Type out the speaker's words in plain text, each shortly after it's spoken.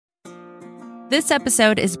This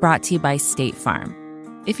episode is brought to you by State Farm.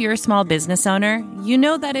 If you're a small business owner, you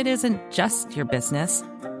know that it isn't just your business,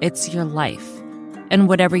 it's your life. And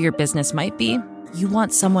whatever your business might be, you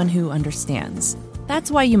want someone who understands. That's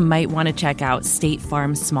why you might want to check out State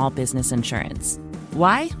Farm Small Business Insurance.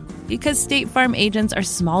 Why? Because State Farm agents are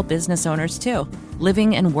small business owners too,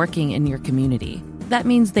 living and working in your community. That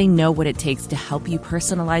means they know what it takes to help you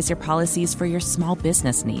personalize your policies for your small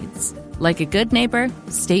business needs. Like a good neighbor,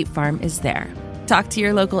 State Farm is there. Talk to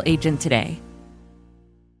your local agent today.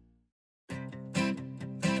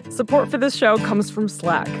 Support for this show comes from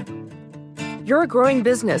Slack. You're a growing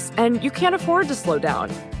business and you can't afford to slow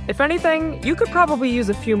down. If anything, you could probably use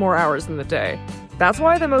a few more hours in the day. That's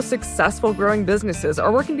why the most successful growing businesses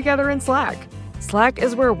are working together in Slack. Slack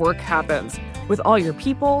is where work happens, with all your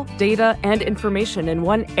people, data, and information in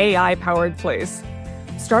one AI-powered place.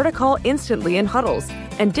 Start a call instantly in huddles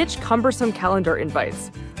and ditch cumbersome calendar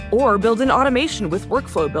invites. Or build an automation with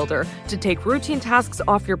Workflow Builder to take routine tasks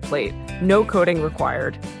off your plate. No coding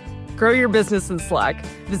required. Grow your business in Slack.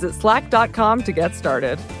 Visit slack.com to get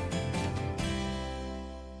started.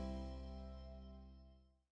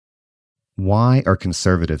 Why are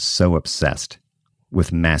conservatives so obsessed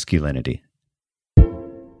with masculinity?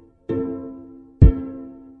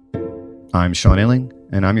 I'm Sean Illing,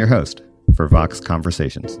 and I'm your host for Vox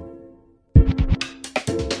Conversations.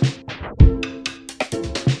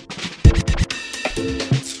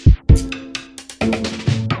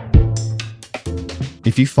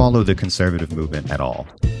 If you follow the conservative movement at all,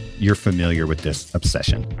 you're familiar with this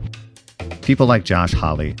obsession. People like Josh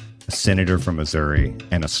Hawley, a senator from Missouri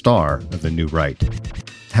and a star of the New Right,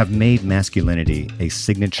 have made masculinity a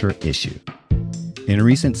signature issue. In a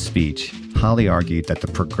recent speech, Hawley argued that the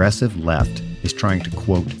progressive left is trying to,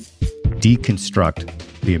 quote,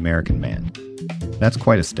 deconstruct the American man. That's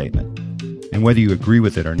quite a statement. And whether you agree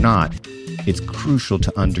with it or not, it's crucial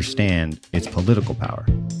to understand its political power.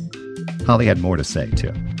 Hawley had more to say,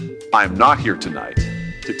 too. I'm not here tonight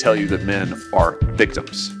to tell you that men are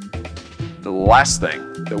victims. The last thing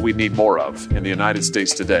that we need more of in the United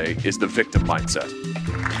States today is the victim mindset.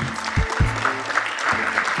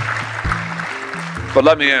 But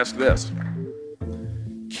let me ask this.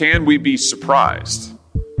 Can we be surprised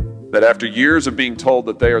that after years of being told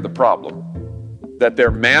that they are the problem, that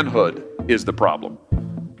their manhood is the problem,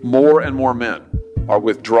 more and more men are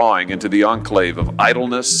withdrawing into the enclave of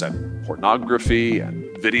idleness and pornography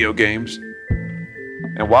and video games?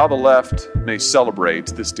 And while the left may celebrate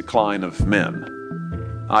this decline of men,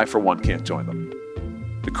 I, for one, can't join them.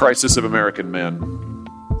 The crisis of American men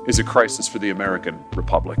is a crisis for the American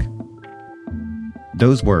Republic.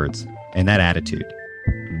 Those words and that attitude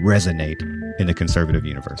resonate in the conservative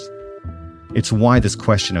universe. It's why this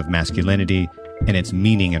question of masculinity and its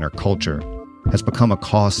meaning in our culture has become a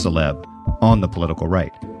cause célèbre on the political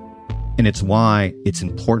right. And it's why it's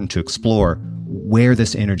important to explore where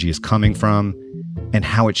this energy is coming from and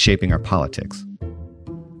how it's shaping our politics.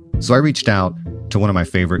 So I reached out to one of my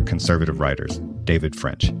favorite conservative writers, David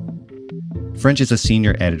French. French is a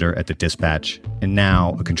senior editor at The Dispatch and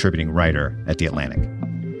now a contributing writer at The Atlantic.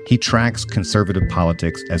 He tracks conservative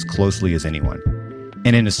politics as closely as anyone,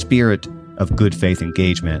 and in a spirit of good faith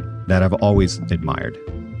engagement that I've always admired.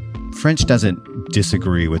 French doesn't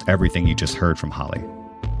disagree with everything you just heard from Hawley,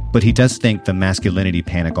 but he does think the masculinity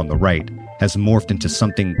panic on the right has morphed into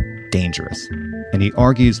something dangerous. And he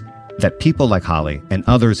argues that people like Hawley and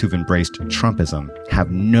others who've embraced Trumpism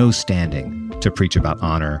have no standing to preach about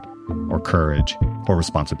honor or courage or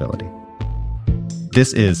responsibility.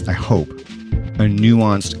 This is, I hope, a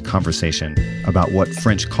nuanced conversation about what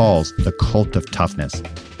French calls the cult of toughness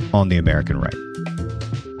on the American right.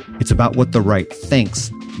 It's about what the right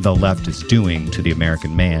thinks the left is doing to the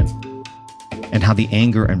American man and how the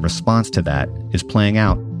anger and response to that is playing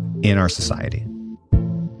out in our society.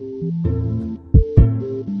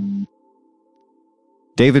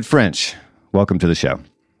 David French, welcome to the show.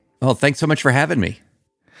 Well, thanks so much for having me.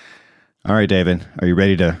 All right, David, are you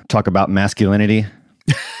ready to talk about masculinity?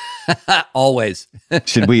 Always.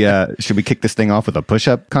 Should we kick this thing off with a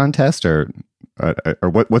push-up contest or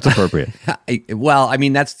what's appropriate? Well, I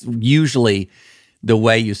mean, that's usually the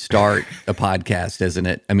way you start a podcast, isn't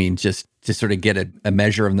it? I mean, just to sort of get a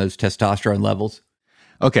measure of those testosterone levels.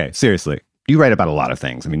 Okay, seriously. You write about a lot of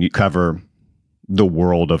things. I mean, you cover the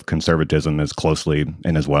world of conservatism as closely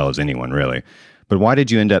and as well as anyone, really. But why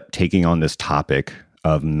did you end up taking on this topic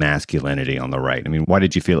of masculinity on the right? I mean, why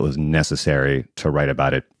did you feel it was necessary to write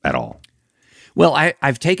about it at all? Well,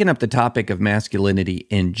 I've taken up the topic of masculinity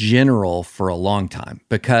in general for a long time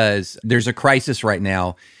because there's a crisis right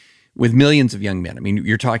now with millions of young men. I mean,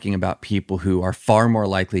 you're talking about people who are far more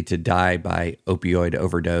likely to die by opioid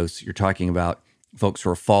overdose. You're talking about folks who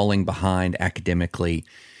are falling behind academically.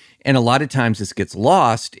 And a lot of times this gets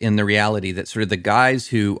lost in the reality that sort of the guys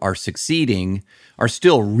who are succeeding are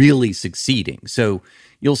still really succeeding. So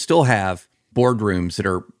you'll still have boardrooms that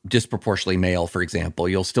are disproportionately male, for example.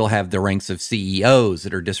 You'll still have the ranks of CEOs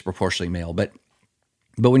that are disproportionately male. But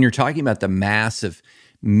when you're talking about the mass of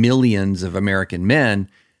millions of American men,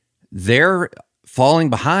 they're falling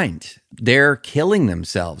behind. They're killing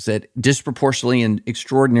themselves at disproportionately and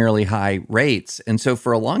extraordinarily high rates. And so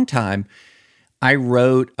for a long time, I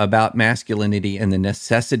wrote about masculinity and the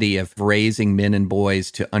necessity of raising men and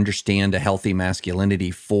boys to understand a healthy masculinity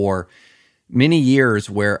for many years,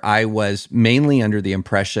 where I was mainly under the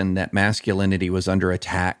impression that masculinity was under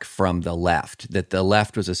attack from the left, that the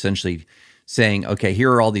left was essentially saying, okay,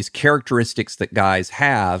 here are all these characteristics that guys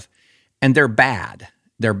have, and they're bad.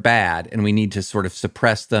 They're bad, and we need to sort of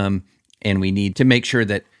suppress them, and we need to make sure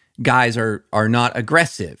that guys are not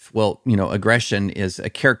aggressive. Well, aggression is a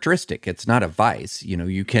characteristic. It's not a vice.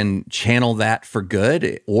 You can channel that for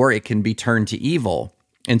good, or it can be turned to evil.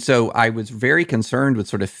 And so I was very concerned with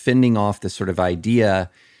sort of fending off this sort of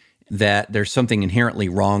idea that there's something inherently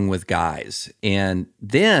wrong with guys. And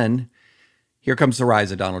then here comes the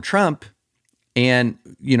rise of Donald Trump. And,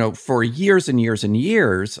 for years and years and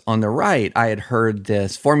years on the right, I had heard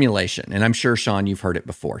this formulation, and I'm sure, Sean, you've heard it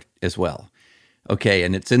before as well. Okay,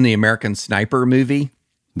 and it's in the American Sniper movie.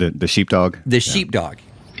 The sheepdog? The sheepdog.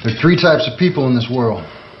 There are three types of people in this world: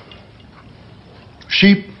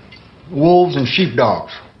 sheep, wolves, and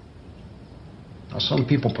sheepdogs. Now, some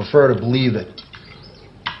people prefer to believe that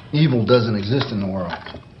evil doesn't exist in the world,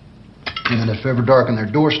 and that if ever darkened their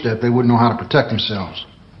doorstep, they wouldn't know how to protect themselves.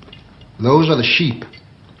 Those are the sheep.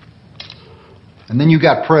 And then you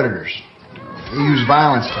got predators. They use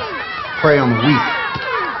violence to prey on the weak.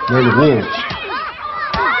 They're the wolves.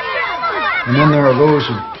 And then there are those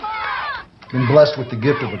who've been blessed with the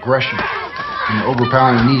gift of aggression and the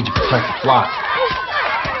overpowering need to protect the flock.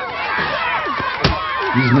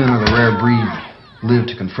 These men are the rare breed who live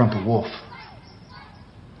to confront the wolf.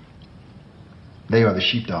 They are the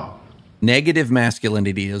sheepdog. Negative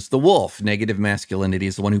masculinity is the wolf. Negative masculinity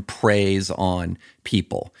is the one who preys on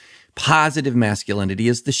people. Positive masculinity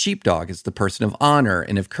is the sheepdog, is the person of honor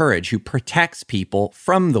and of courage who protects people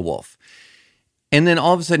from the wolf. And then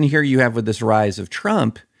all of a sudden here you have, with this rise of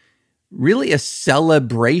Trump, really a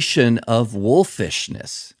celebration of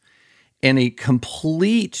wolfishness and a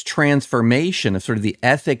complete transformation of sort of the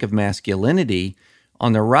ethic of masculinity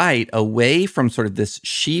on the right, away from sort of this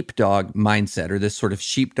sheepdog mindset, or this sort of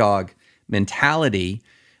sheepdog mentality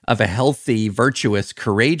of a healthy, virtuous,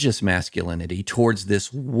 courageous masculinity, towards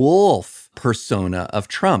this wolf persona of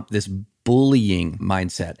Trump, this bullying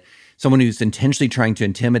mindset. Someone who's intentionally trying to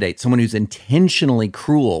intimidate, someone who's intentionally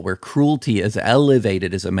cruel, where cruelty is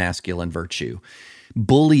elevated as a masculine virtue,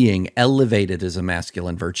 bullying elevated as a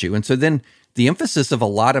masculine virtue. And so then the emphasis of a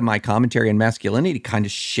lot of my commentary on masculinity kind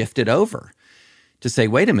of shifted over to say,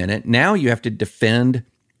 wait a minute, now you have to defend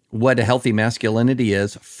what a healthy masculinity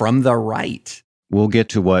is from the right. We'll get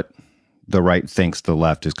to what the right thinks the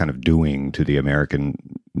left is kind of doing to the American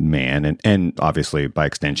man, and obviously, by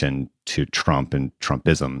extension, to Trump and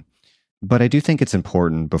Trumpism. But I do think it's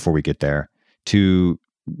important, before we get there, to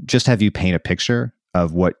just have you paint a picture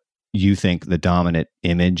of what you think the dominant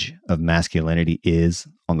image of masculinity is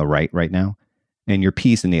on the right now. In your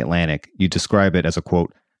piece in The Atlantic, you describe it as a,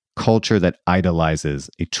 quote, culture that idolizes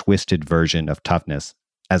a twisted version of toughness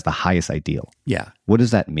as the highest ideal. Yeah. What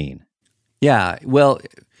does that mean? Yeah. Well,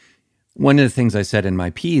 one of the things I said in my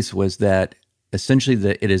piece was that essentially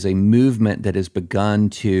it is a movement that has begun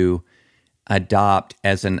to adopt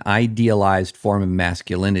as an idealized form of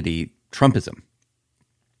masculinity Trumpism.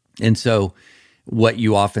 And so what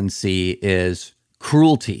you often see is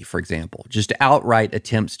cruelty, for example, just outright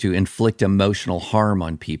attempts to inflict emotional harm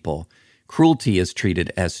on people. Cruelty is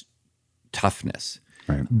treated as toughness.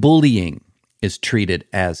 Right. Bullying is treated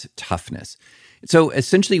as toughness. So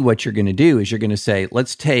essentially what you're going to do is you're going to say,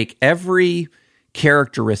 let's take every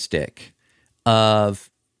characteristic of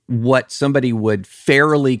what somebody would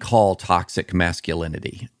fairly call toxic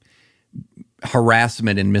masculinity: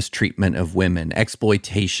 harassment and mistreatment of women,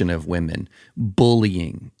 exploitation of women,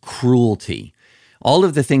 bullying, cruelty, all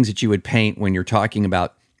of the things that you would paint when you're talking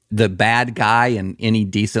about the bad guy in any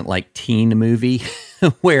decent teen movie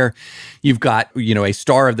where you've got, a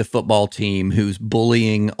star of the football team who's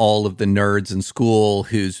bullying all of the nerds in school,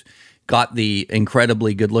 who's got the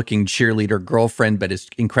incredibly good-looking cheerleader girlfriend, but is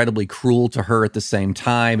incredibly cruel to her at the same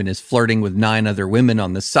time and is flirting with 9 other women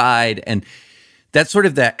on the side. And That's sort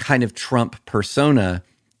of that kind of Trump persona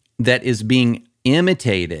that is being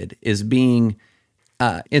imitated, it's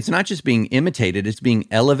not just being imitated, it's being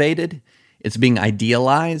elevated, it's being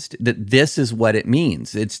idealized, that this is what it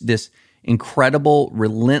means. It's this incredible,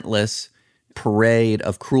 relentless parade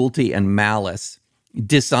of cruelty and malice,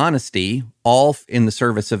 dishonesty, all in the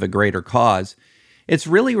service of a greater cause. It's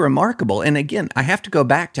really remarkable. And again, I have to go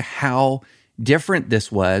back to how different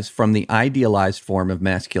this was from the idealized form of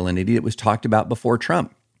masculinity that was talked about before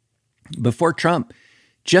Trump. Before Trump,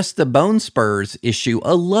 just the bone spurs issue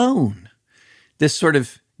alone, this sort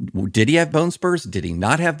of, did he have bone spurs? Did he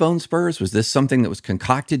not have bone spurs? Was this something that was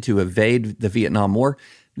concocted to evade the Vietnam War?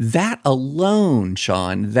 That alone,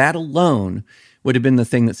 Sean, that alone would have been the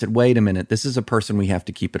thing that said, wait a minute, this is a person we have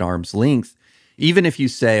to keep at arm's length. Even if you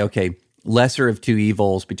say, okay, lesser of two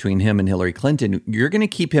evils between him and Hillary Clinton, you're going to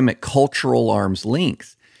keep him at cultural arm's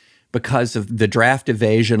length because of the draft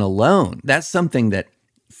evasion alone. That's something that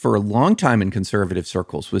for a long time in conservative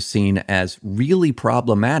circles was seen as really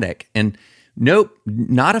problematic. And nope,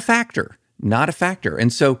 not a factor, not a factor.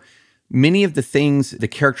 And so many of the things, the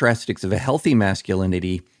characteristics of a healthy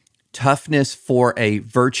masculinity, toughness for a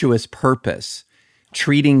virtuous purpose,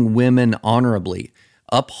 treating women honorably,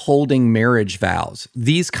 upholding marriage vows,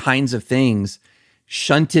 these kinds of things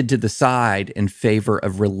shunted to the side in favor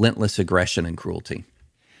of relentless aggression and cruelty.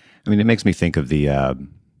 I mean, it makes me think of the,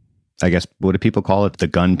 I guess, what do people call it? The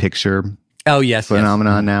gun picture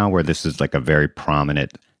phenomenon now, where this is like a very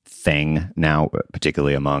prominent thing now,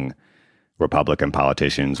 particularly among Republican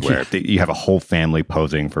politicians, where you have a whole family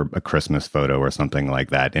posing for a Christmas photo or something like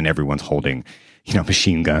that, and everyone's holding,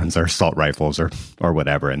 machine guns or assault rifles or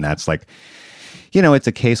whatever. And that's like, it's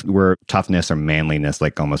a case where toughness or manliness,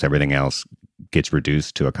 like almost everything else, gets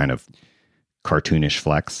reduced to a kind of cartoonish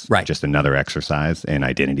flex, right? Just another exercise in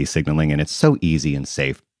identity signaling. And it's so easy and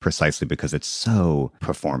safe precisely because it's so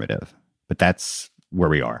performative. But that's where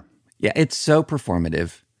we are. Yeah, it's so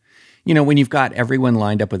performative. When you've got everyone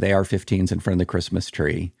lined up with AR-15s in front of the Christmas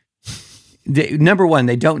tree, number one,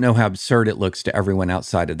 they don't know how absurd it looks to everyone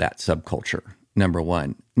outside of that subculture, number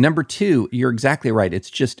one. Number two, you're exactly right. It's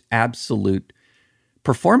just absolute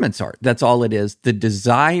performance art. That's all it is. The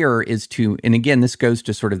desire is to, and again, this goes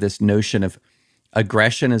to sort of this notion of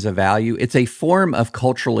aggression as a value. It's a form of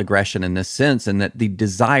cultural aggression in this sense, and that the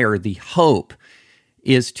desire, the hope,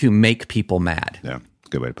 is to make people mad. Yeah.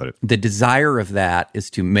 Good way to put it. The desire of that is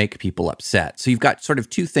to make people upset. So you've got sort of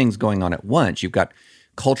two things going on at once. You've got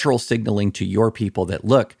cultural signaling to your people that,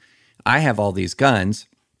 look, I have all these guns,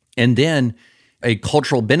 and then a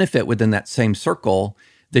cultural benefit within that same circle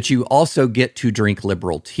that you also get to drink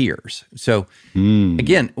liberal tears. So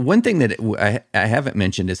again, one thing that I haven't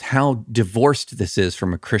mentioned is how divorced this is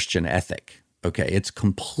from a Christian ethic. Okay, it's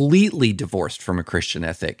completely divorced from a Christian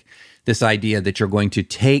ethic. This idea that you're going to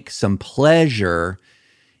take some pleasure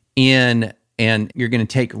in, and you're going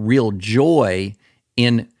to take real joy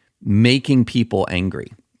in making people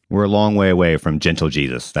angry. We're a long way away from gentle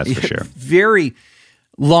Jesus, that's for sure. Very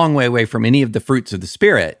long way away from any of the fruits of the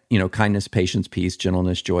Spirit, kindness, patience, peace,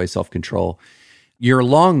 gentleness, joy, self-control. You're a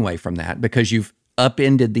long way from that because you've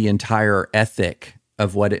upended the entire ethic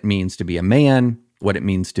of what it means to be a man, what it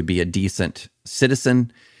means to be a decent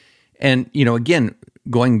citizen. And, again,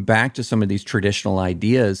 going back to some of these traditional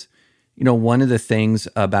ideas, one of the things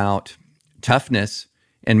about toughness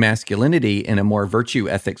and masculinity in a more virtue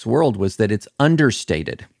ethics world was that it's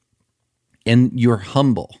understated and you're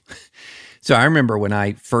humble. So I remember when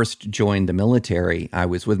I first joined the military, I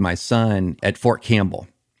was with my son at Fort Campbell,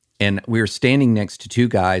 and we were standing next to two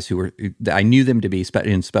guys I knew them to be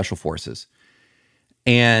in special forces.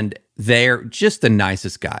 And they're just the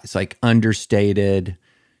nicest guys, like understated,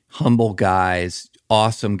 humble guys,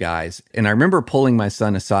 awesome guys. And I remember pulling my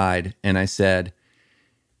son aside and I said,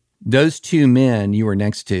 those two men you were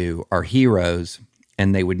next to are heroes,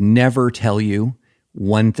 and they would never tell you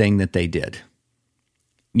one thing that they did.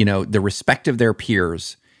 The respect of their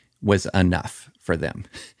peers was enough for them.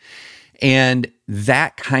 And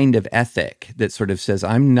that kind of ethic that sort of says,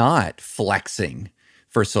 I'm not flexing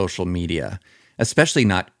for social media, especially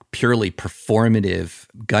not purely performative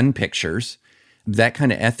gun pictures, that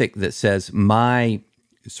kind of ethic that says my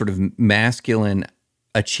sort of masculine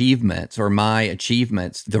achievements or my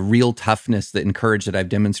achievements, the real toughness, the courage that I've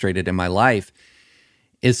demonstrated in my life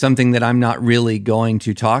is something that I'm not really going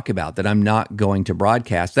to talk about, that I'm not going to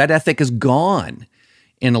broadcast. That ethic is gone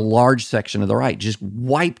in a large section of the right, just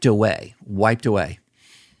wiped away.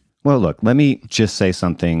 Well, look, let me just say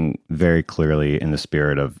something very clearly in the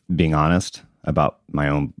spirit of being honest about my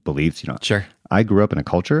own beliefs. Sure. I grew up in a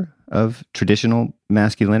culture of traditional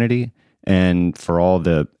masculinity, and for all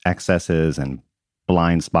the excesses and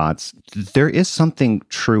blind spots. There is something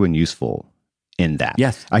true and useful in that.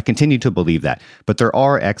 Yes. I continue to believe that. But there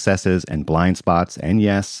are excesses and blind spots and,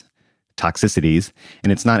 yes, toxicities.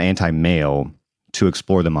 And it's not anti-male to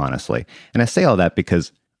explore them honestly. And I say all that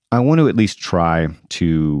because I want to at least try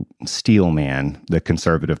to steelman the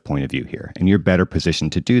conservative point of view here. And you're better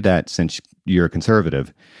positioned to do that since you're a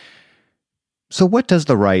conservative. So what does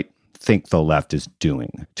the right think the left is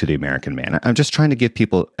doing to the American man? I'm just trying to give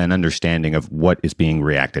people an understanding of what is being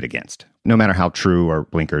reacted against. No matter how true or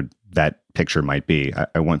blinkered that picture might be,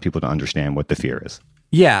 I want people to understand what the fear is.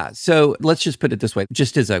 Yeah. So let's just put it this way,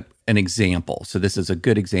 just as an example. So this is a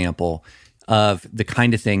good example of the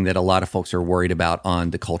kind of thing that a lot of folks are worried about on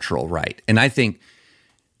the cultural right. And I think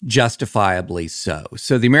justifiably so.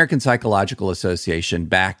 So the American Psychological Association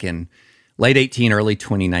back in late 18, early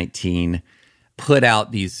 2019 put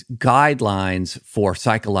out these guidelines for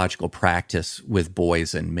psychological practice with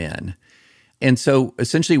boys and men. And so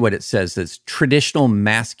essentially what it says is traditional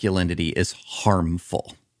masculinity is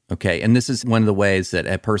harmful. Okay. And this is one of the ways that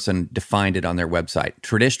a person defined it on their website.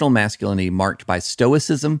 Traditional masculinity marked by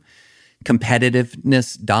stoicism,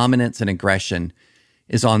 competitiveness, dominance, and aggression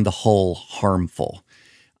is on the whole harmful.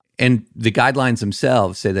 And the guidelines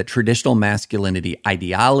themselves say that traditional masculinity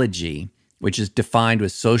ideology, which is defined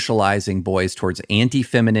with socializing boys towards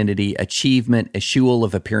anti-femininity, achievement, eschewal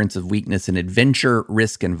of appearance of weakness, and adventure,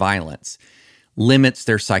 risk, and violence, limits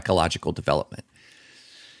their psychological development.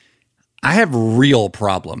 I have real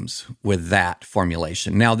problems with that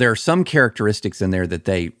formulation. Now, there are some characteristics in there that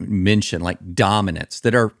they mention, like dominance,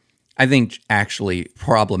 that are, I think, actually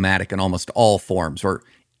problematic in almost all forms, or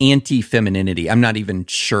anti-femininity. I'm not even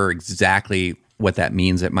sure exactly what that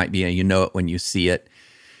means. It might be you know it when you see it.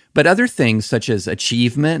 But other things such as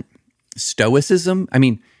achievement, stoicism, I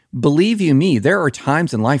mean, believe you me, there are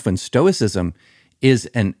times in life when stoicism is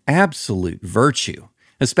an absolute virtue,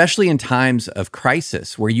 especially in times of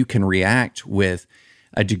crisis where you can react with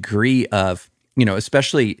a degree of,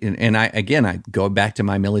 especially, and I go back to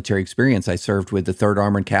my military experience. I served with the 3rd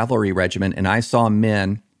Armored Cavalry Regiment, and I saw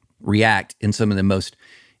men react in some of the most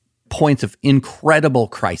points of incredible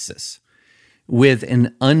crisis with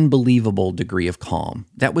an unbelievable degree of calm.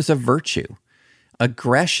 That was a virtue.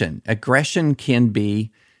 Aggression can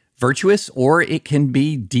be virtuous or it can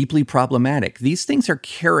be deeply problematic. These things are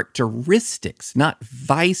characteristics, not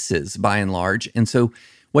vices by and large. And so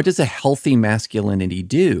what does a healthy masculinity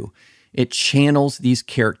do? It channels these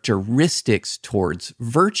characteristics towards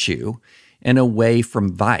virtue and away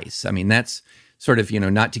from vice. I mean, that's sort of,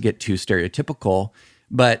 not to get too stereotypical,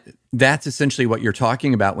 but that's essentially what you're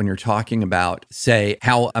talking about when you're talking about, say,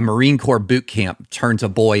 how a Marine Corps boot camp turns a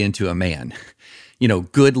boy into a man.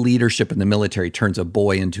 Good leadership in the military turns a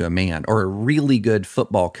boy into a man, or a really good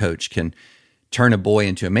football coach can turn a boy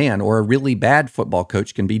into a man, or a really bad football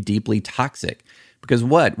coach can be deeply toxic. Because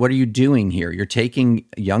what are you doing here? You're taking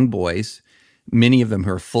young boys, many of them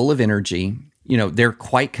who are full of energy, they're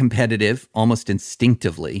quite competitive, almost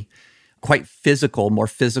instinctively, quite physical, more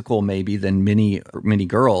physical maybe than many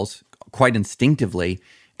girls, quite instinctively,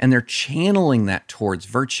 and they're channeling that towards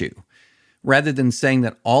virtue, rather than saying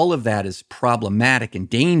that all of that is problematic and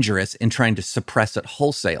dangerous and trying to suppress it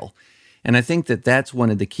wholesale. And I think that that's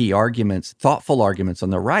one of the key arguments, thoughtful arguments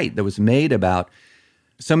on the right that was made about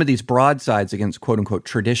some of these broadsides against quote-unquote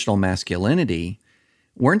traditional masculinity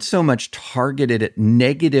weren't so much targeted at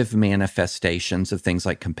negative manifestations of things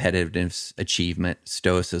like competitiveness, achievement,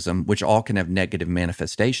 stoicism, which all can have negative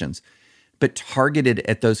manifestations, but targeted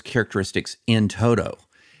at those characteristics in toto.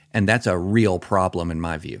 And that's a real problem in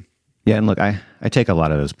my view. Yeah, and look, I take a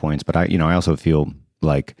lot of those points, but I also feel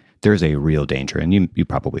like there's a real danger, and you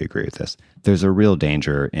probably agree with this. There's a real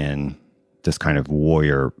danger in this kind of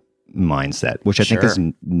warrior mindset, which I think is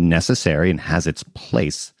necessary and has its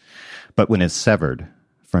place. But when it's severed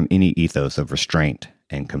from any ethos of restraint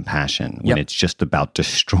and compassion, when it's just about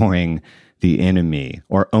destroying the enemy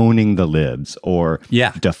or owning the libs or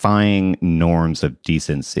defying norms of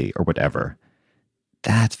decency or whatever,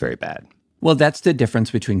 that's very bad. Well, that's the difference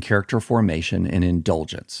between character formation and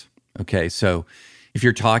indulgence. Okay, so if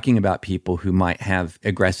you're talking about people who might have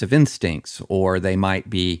aggressive instincts or they might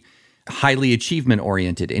be highly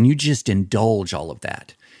achievement-oriented and you just indulge all of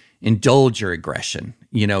that, indulge your aggression,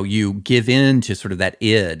 you give in to sort of that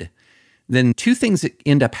id, then two things that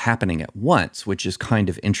end up happening at once, which is kind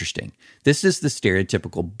of interesting. This is the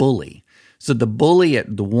stereotypical bully. So the bully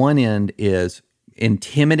at the one end is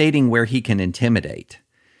intimidating where he can intimidate,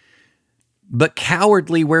 but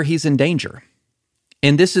cowardly where he's in danger.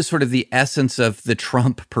 And this is sort of the essence of the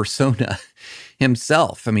Trump persona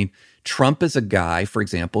himself. I mean, Trump is a guy, for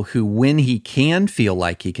example, who when he can feel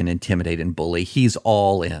like he can intimidate and bully, he's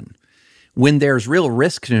all in. When there's real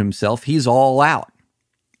risk to himself, he's all out.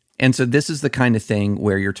 And so this is the kind of thing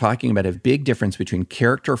where you're talking about a big difference between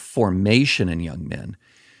character formation in young men,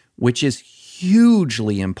 which is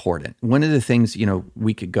hugely important. One of the things,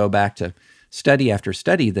 we could go back to study after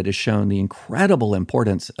study that has shown the incredible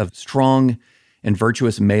importance of strong and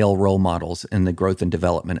virtuous male role models in the growth and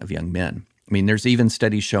development of young men. I mean, there's even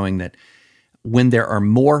studies showing that when there are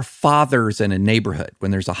more fathers in a neighborhood,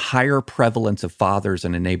 when there's a higher prevalence of fathers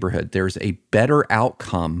in a neighborhood, there's a better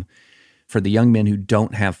outcome for the young men who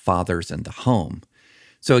don't have fathers in the home.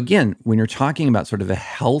 So again, when you're talking about sort of a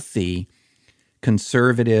healthy,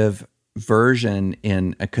 conservative version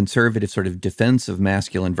in a conservative sort of defense of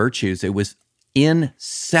masculine virtues, it was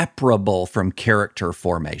inseparable from character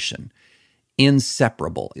formation.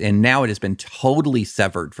 Inseparable. And now it has been totally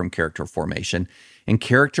severed from character formation. And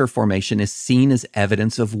character formation is seen as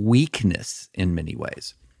evidence of weakness in many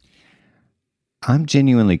ways. I'm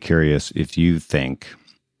genuinely curious if you think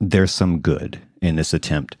there's some good in this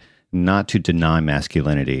attempt not to deny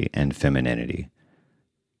masculinity and femininity,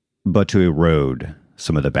 but to erode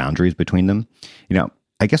some of the boundaries between them.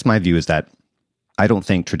 I guess my view is that I don't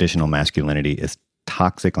think traditional masculinity is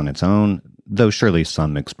toxic on its own, though surely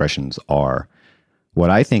some expressions are. What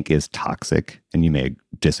I think is toxic, and you may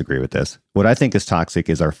disagree with this, what I think is toxic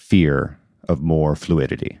is our fear of more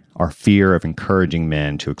fluidity, our fear of encouraging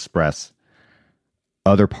men to express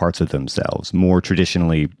other parts of themselves, more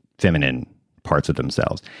traditionally feminine parts of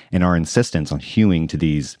themselves, and our insistence on hewing to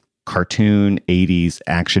these cartoon 80s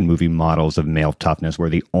action movie models of male toughness where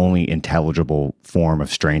the only intelligible form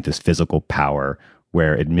of strength is physical power,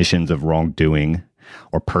 where admissions of wrongdoing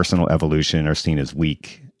or personal evolution are seen as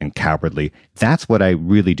weak and cowardly. That's what I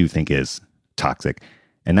really do think is toxic.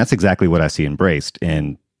 And that's exactly what I see embraced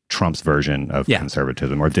in Trump's version of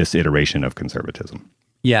conservatism, or this iteration of conservatism.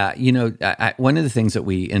 Yeah, one of the things that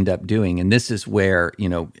we end up doing, and this is where,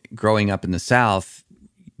 growing up in the South,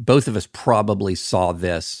 both of us probably saw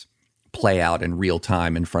this play out in real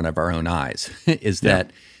time in front of our own eyes, is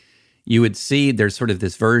that you would see there's sort of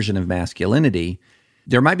this version of masculinity.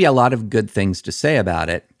 There might be a lot of good things to say about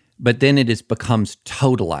it, but then it becomes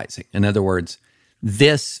totalizing. In other words,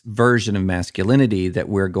 this version of masculinity that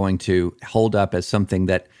we're going to hold up as something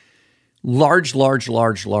that large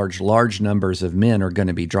numbers of men are going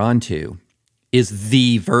to be drawn to is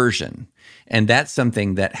the version. And that's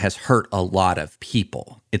something that has hurt a lot of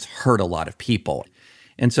people. It's hurt a lot of people.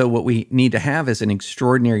 And so what we need to have is an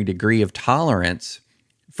extraordinary degree of tolerance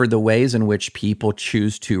for the ways in which people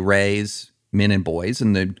choose to raise men and boys,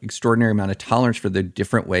 and the extraordinary amount of tolerance for the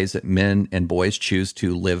different ways that men and boys choose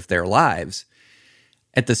to live their lives.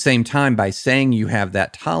 At the same time, by saying you have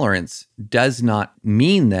that tolerance does not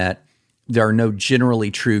mean that there are no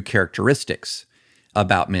generally true characteristics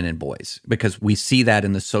about men and boys, because we see that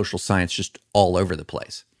in the social science just all over the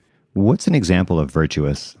place. What's an example of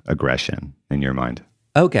virtuous aggression in your mind?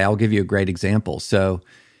 Okay, I'll give you a great example. So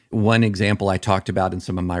one example I talked about in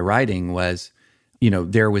some of my writing was,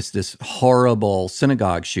 there was this horrible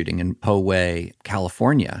synagogue shooting in Poway,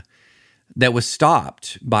 California, that was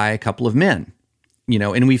stopped by a couple of men,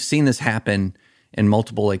 and we've seen this happen in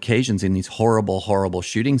multiple occasions in these horrible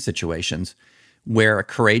shooting situations where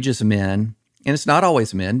courageous men, and it's not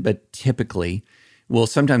always men, but typically will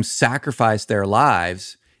sometimes sacrifice their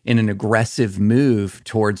lives in an aggressive move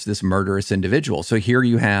towards this murderous individual. So here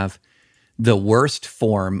you have the worst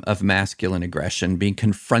form of masculine aggression being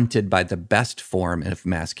confronted by the best form of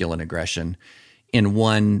masculine aggression in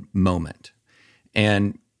one moment.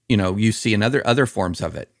 And, you see in other forms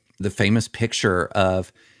of it, the famous picture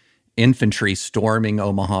of infantry storming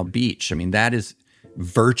Omaha Beach. I mean, that is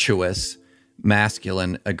virtuous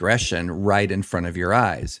masculine aggression right in front of your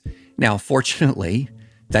eyes. Now, fortunately,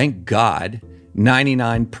 thank God,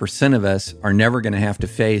 99% of us are never going to have to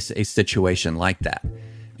face a situation like that.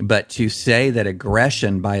 But to say that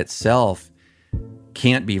aggression by itself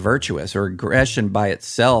can't be virtuous, or aggression by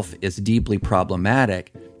itself is deeply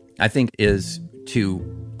problematic, I think is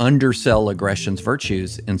to undersell aggression's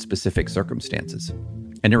virtues in specific circumstances.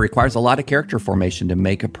 And it requires a lot of character formation to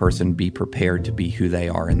make a person be prepared to be who they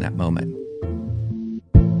are in that moment.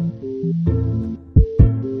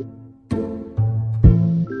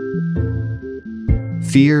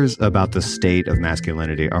 Fears about the state of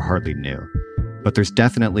masculinity are hardly new, but there's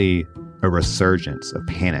definitely a resurgence of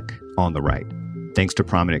panic on the right, thanks to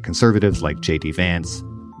prominent conservatives like J.D. Vance,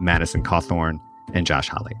 Madison Cawthorn, and Josh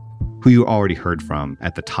Hawley, who you already heard from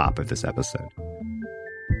at the top of this episode.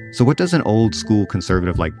 So what does an old school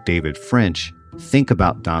conservative like David French think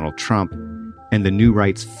about Donald Trump and the new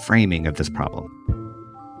right's framing of this problem.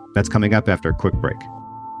 That's coming up after a quick break.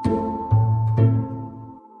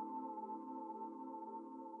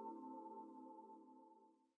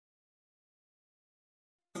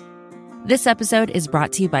 This episode is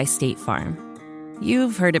brought to you by State Farm.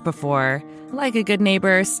 You've heard it before. Like a good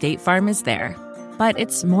neighbor, State Farm is there. But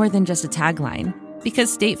it's more than just a tagline,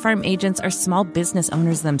 because State Farm agents are small business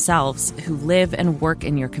owners themselves who live and work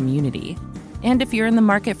in your community. And if you're in the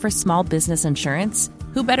market for small business insurance,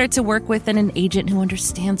 who better to work with than an agent who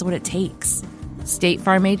understands what it takes? State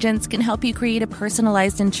Farm agents can help you create a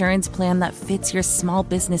personalized insurance plan that fits your small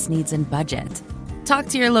business needs and budget. Talk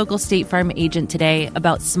to your local State Farm agent today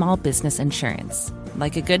about small business insurance.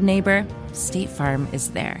 Like a good neighbor, State Farm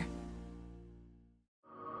is there.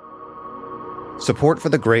 Support for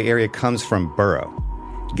the gray area comes from Burrow.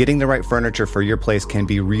 Getting the right furniture for your place can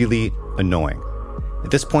be really annoying. At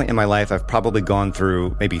this point in my life, I've probably gone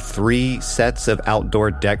through maybe 3 sets of outdoor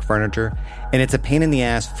deck furniture, and it's a pain in the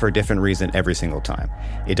ass for a different reason every single time.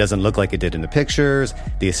 It doesn't look like it did in the pictures,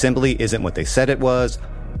 the assembly isn't what they said it was,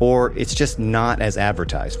 or it's just not as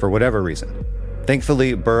advertised for whatever reason.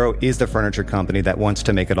 Thankfully, Burrow is the furniture company that wants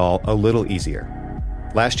to make it all a little easier.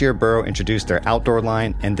 Last year, Burrow introduced their outdoor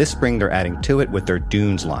line, and this spring they're adding to it with their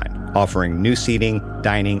Dunes line, offering new seating,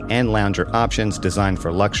 dining, and lounger options designed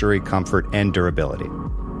for luxury, comfort, and durability.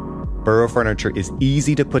 Burrow furniture is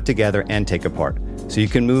easy to put together and take apart, so you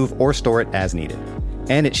can move or store it as needed.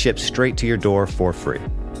 And it ships straight to your door for free.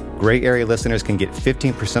 Gray Area listeners can get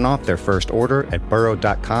 15% off their first order at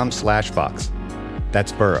burrow.com/Vox.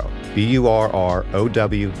 That's Burrow,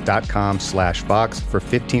 BURROW.com/Vox for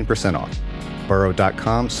 15% off.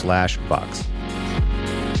 burrow.com/Vox.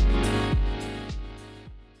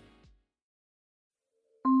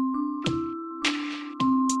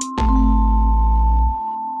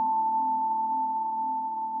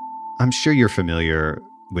 I'm sure you're familiar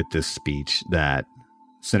with this speech that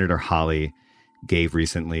Senator Hawley gave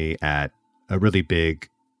recently at a really big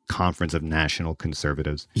conference of national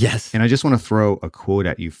conservatives. Yes. And I just want to throw a quote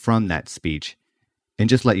at you from that speech and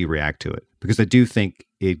just let you react to it, because I do think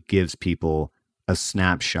it gives people a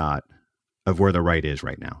snapshot of where the right is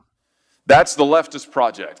right now. That's the leftist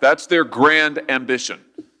project. That's their grand ambition,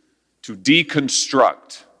 to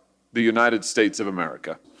deconstruct the United States of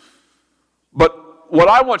America. But what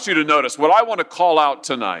I want you to notice, what I want to call out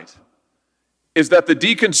tonight, is that the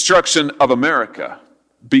deconstruction of America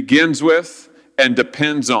begins with and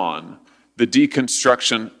depends on the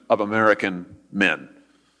deconstruction of American men.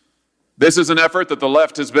 This is an effort that the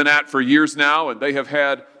left has been at for years now, and they have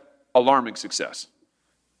had alarming success.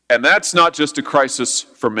 And that's not just a crisis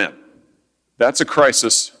for men. That's a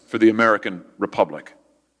crisis for the American Republic.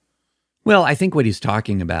 Well, I think what he's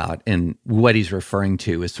talking about and what he's referring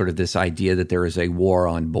to is sort of this idea that there is a war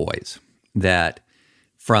on boys, that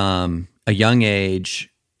from a young age,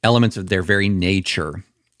 elements of their very nature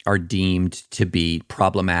are deemed to be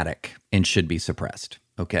problematic and should be suppressed,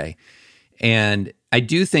 okay? And I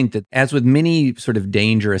do think that, as with many sort of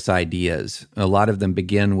dangerous ideas, a lot of them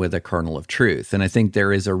begin with a kernel of truth. And I think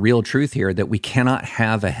there is a real truth here that we cannot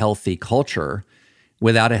have a healthy culture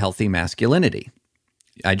without a healthy masculinity.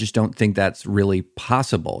 I just don't think that's really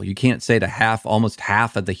possible. You can't say to almost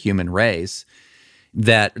half of the human race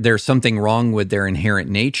that there's something wrong with their inherent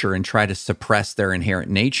nature and try to suppress their inherent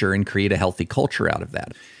nature and create a healthy culture out of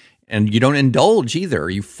that. And you don't indulge either,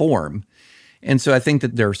 you form. And so I think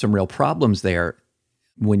that there are some real problems there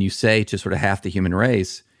when you say to sort of half the human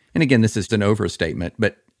race, and again, this is an overstatement,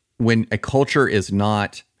 but when a culture is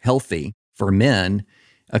not healthy for men,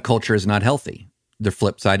 a culture is not healthy. The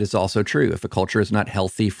flip side is also true. If a culture is not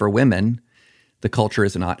healthy for women, the culture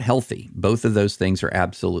is not healthy. Both of those things are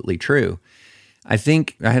absolutely true. I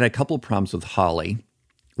think I had a couple problems with Hawley.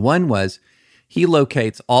 One was he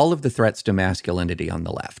locates all of the threats to masculinity on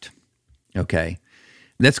the left. Okay.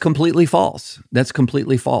 That's completely false. That's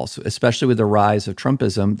completely false. Especially with the rise of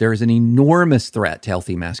Trumpism, there is an enormous threat to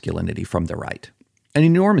healthy masculinity from the right. An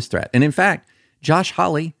enormous threat. And in fact, Josh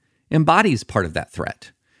Hawley embodies part of that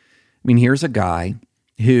threat. I mean, here's a guy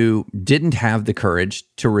who didn't have the courage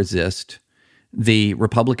to resist the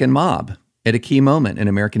Republican mob at a key moment in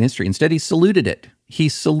American history. Instead, he saluted it. He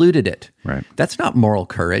saluted it. Right. That's not moral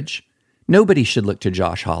courage. Nobody should look to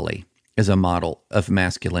Josh Hawley as a model of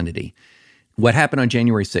masculinity. What happened on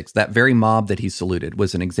January 6th, that very mob that he saluted,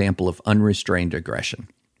 was an example of unrestrained aggression.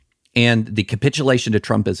 And the capitulation to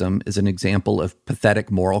Trumpism is an example of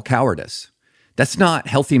pathetic moral cowardice. That's not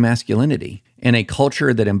healthy masculinity. And a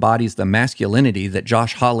culture that embodies the masculinity that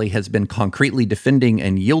Josh Hawley has been concretely defending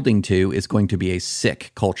and yielding to is going to be a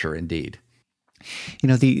sick culture indeed. You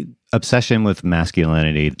know, the obsession with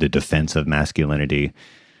masculinity, the defense of masculinity,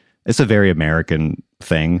 it's a very American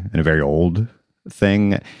thing and a very old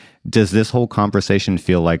thing. Does this whole conversation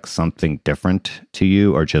feel like something different to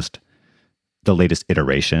you, or just the latest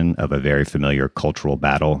iteration of a very familiar cultural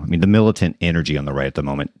battle? I mean, the militant energy on the right at the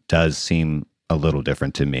moment does seem a little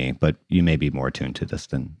different to me, but you may be more attuned to this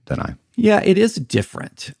than I. Yeah, it is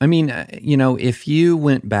different. I mean, if you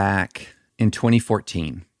went back in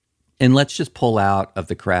 2014, and let's just pull out of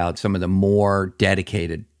the crowd some of the more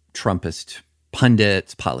dedicated Trumpist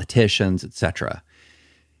pundits, politicians, etc.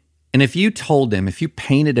 And if you told them, if you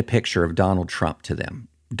painted a picture of Donald Trump to them,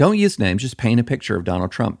 don't use names, just paint a picture of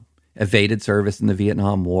Donald Trump, evaded service in the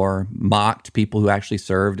Vietnam War, mocked people who actually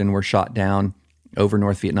served and were shot down over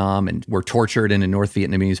North Vietnam and were tortured in a North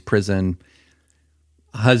Vietnamese prison,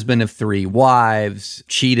 husband of 3 wives,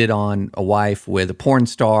 cheated on a wife with a porn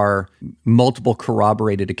star, multiple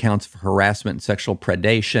corroborated accounts of harassment and sexual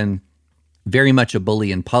predation, very much a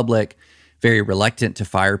bully in public, very reluctant to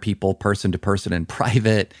fire people person to person in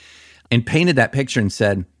private, and painted that picture and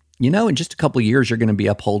said, in just a couple of years, you're going to be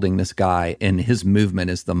upholding this guy and his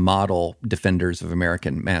movement as the model defenders of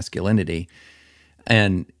American masculinity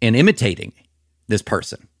and imitating this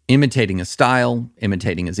person, imitating his style,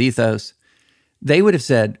 imitating his ethos. They would have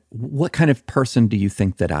said, what kind of person do you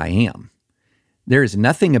think that I am? There is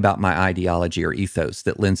nothing about my ideology or ethos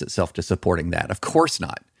that lends itself to supporting that. Of course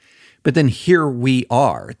not. But then here we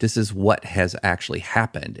are. This is what has actually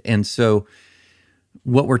happened. And so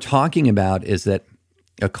what we're talking about is that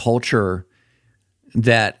a culture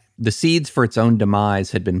that the seeds for its own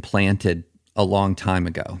demise had been planted a long time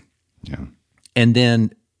ago. Yeah. And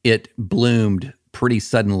then it bloomed pretty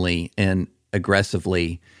suddenly and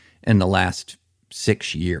aggressively in the last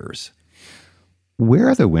 6 years. Where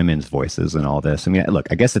are the women's voices in all this? I mean, look,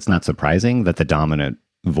 I guess it's not surprising that the dominant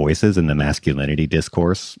voices in the masculinity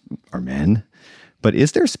discourse are men, but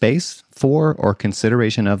is there space for or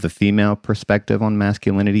consideration of the female perspective on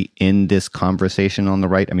masculinity in this conversation on the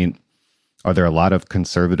right? I mean, are there a lot of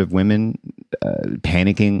conservative women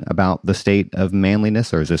panicking about the state of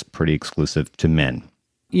manliness, or is this pretty exclusive to men?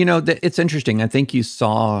 It's interesting. I think you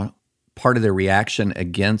saw part of the reaction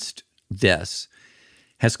against this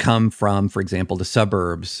has come from, for example, the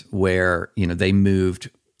suburbs where, they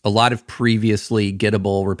moved a lot of previously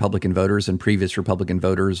gettable Republican voters, and previous Republican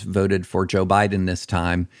voters voted for Joe Biden this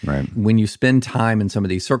time. Right. When you spend time in some of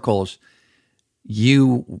these circles,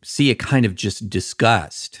 you see a kind of just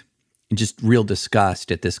disgust, just real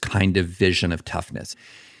disgust at this kind of vision of toughness.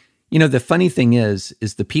 The funny thing is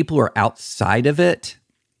the people who are outside of it,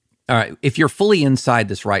 all right, if you're fully inside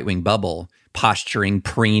this right-wing bubble, posturing,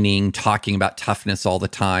 preening, talking about toughness all the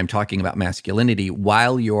time, talking about masculinity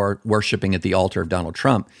while you're worshiping at the altar of Donald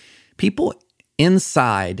Trump, people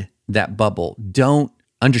inside that bubble don't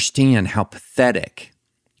understand how pathetic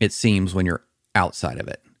it seems when you're outside of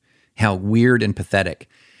it, how weird and pathetic.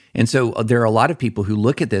 And so there are a lot of people who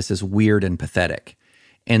look at this as weird and pathetic.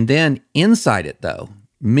 And then inside it, though,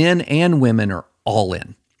 men and women are all in.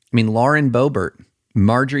 I mean, Lauren Boebert,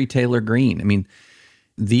 Marjorie Taylor Greene, I mean,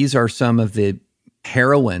 these are some of the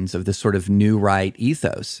heroines of this sort of new right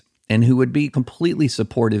ethos, and who would be completely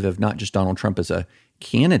supportive of not just Donald Trump as a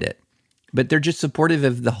candidate, but they're just supportive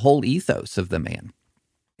of the whole ethos of the man.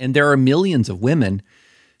 And there are millions of women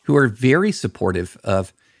who are very supportive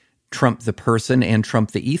of Trump the person and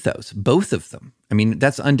Trump the ethos, both of them. I mean,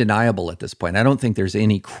 that's undeniable at this point. I don't think there's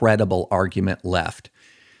any credible argument left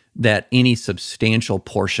that any substantial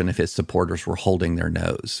portion of his supporters were holding their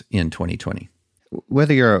nose in 2020.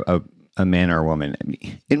 Whether you're a man or a woman,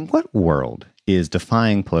 in what world is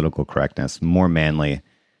defying political correctness more manly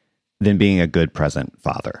than being a good present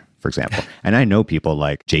father, for example? And I know people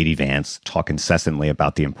like J.D. Vance talk incessantly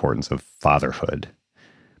about the importance of fatherhood.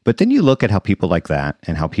 But then you look at how people like that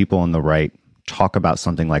and how people on the right talk about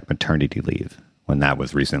something like maternity leave, when that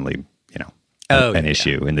was recently, an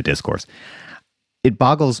issue in the discourse. It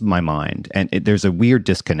boggles my mind, and there's a weird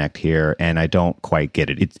disconnect here, and I don't quite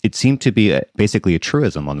get it. It seemed to be basically a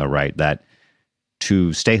truism on the right that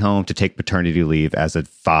to stay home, to take paternity leave as a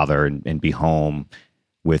father and be home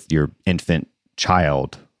with your infant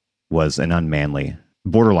child was an unmanly,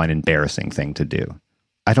 borderline embarrassing thing to do.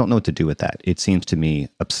 I don't know what to do with that. It seems to me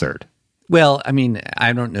absurd. Well, I mean,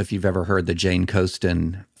 I don't know if you've ever heard the Jane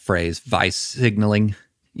Coaston phrase, vice signaling,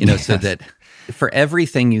 yes. So that for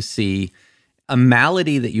everything you see, a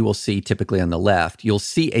malady that you will see typically on the left, you'll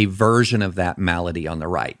see a version of that malady on the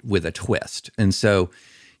right with a twist. And so,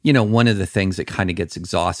 one of the things that kind of gets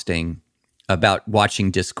exhausting about watching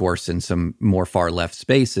discourse in some more far left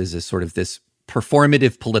spaces is sort of this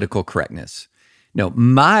performative political correctness. No,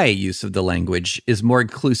 my use of the language is more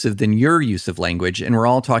inclusive than your use of language. And we're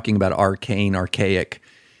all talking about arcane, archaic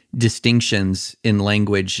distinctions in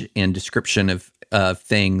language and description of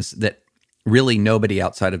things that really nobody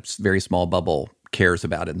outside of a very small bubble cares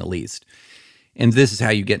about in the least. And this is how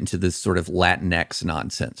you get into this sort of Latinx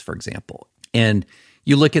nonsense, for example. And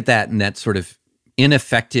you look at that and that sort of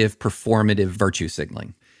ineffective, performative virtue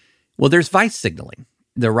signaling. Well, there's vice signaling.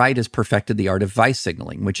 The right has perfected the art of vice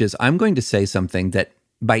signaling, which is I'm going to say something that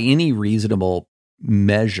by any reasonable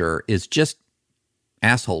measure is just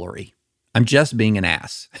assholery. I'm just being an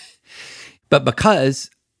ass. But because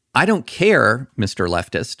I don't care, Mr.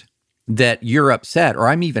 Leftist, that you're upset, or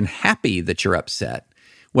I'm even happy that you're upset,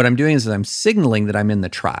 what I'm doing is I'm signaling that I'm in the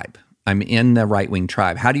tribe. I'm in the right-wing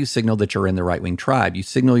tribe. How do you signal that you're in the right-wing tribe? You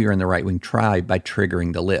signal you're in the right-wing tribe by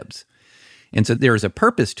triggering the libs. And so there's a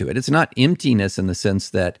purpose to it. It's not emptiness in the sense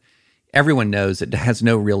that everyone knows it has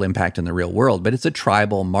no real impact in the real world, but it's a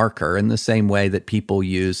tribal marker in the same way that people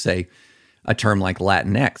use, say, a term like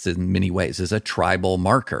Latinx in many ways is a tribal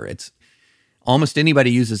marker. It's almost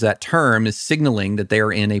anybody uses that term is signaling that they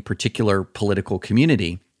are in a particular political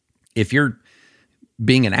community. If you're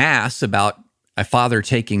being an ass about a father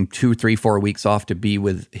taking 2, 3, 4 weeks off to be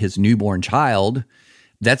with his newborn child,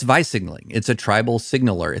 that's vice signaling. It's a tribal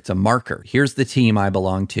signaler. It's a marker. Here's the team I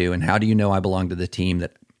belong to, and how do you know I belong to the team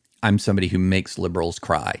that I'm somebody who makes liberals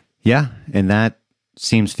cry? Yeah, and that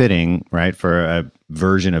seems fitting, right, for a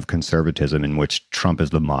version of conservatism in which Trump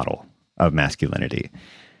is the model of masculinity. I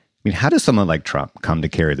mean, how does someone like Trump come to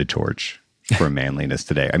carry the torch for manliness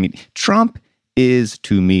today? I mean, Trump is,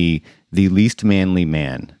 to me, the least manly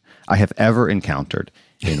man I have ever encountered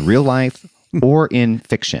in real life or in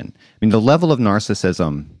fiction. I mean, the level of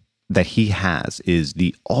narcissism that he has is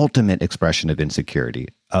the ultimate expression of insecurity,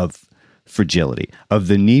 of fragility, of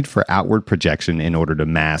the need for outward projection in order to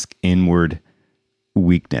mask inward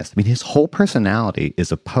weakness. I mean, his whole personality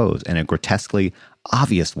is a pose, and a grotesquely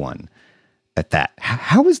obvious one at that.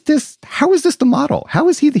 How is this the model? How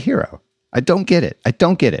is he the hero? I don't get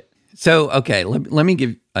it. So, okay, let me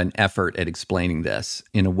give an effort at explaining this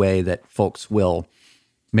in a way that folks will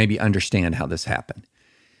maybe understand how this happened.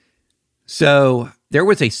 So there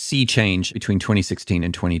was a sea change between 2016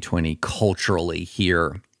 and 2020 culturally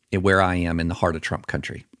here where I am in the heart of Trump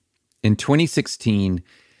country. In 2016,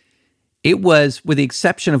 it was, with the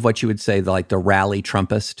exception of what you would say, like the rally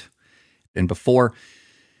Trumpist, and before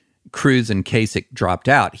Cruz and Kasich dropped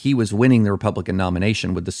out, he was winning the Republican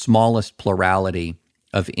nomination with the smallest plurality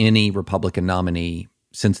of any Republican nominee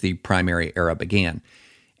since the primary era began.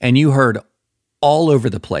 And you heard all over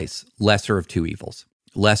the place, lesser of two evils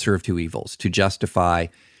to justify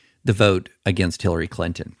the vote against Hillary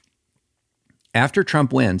Clinton. After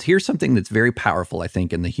Trump wins, here's something that's very powerful, I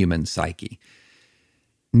think, in the human psyche.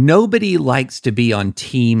 Nobody likes to be on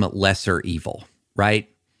team lesser evil, right?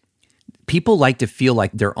 People like to feel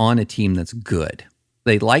like they're on a team that's good.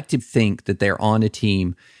 They like to think that they're on a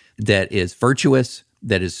team that is virtuous,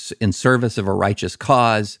 that is in service of a righteous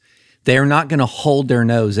cause. They're not going to hold their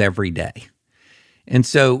nose every day. And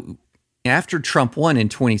so after Trump won in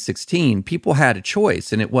 2016, people had a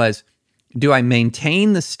choice, and it was, do I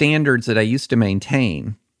maintain the standards that I used to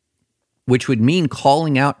maintain, which would mean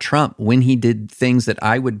calling out Trump when he did things that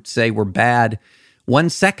I would say were bad 1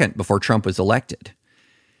 second before Trump was elected?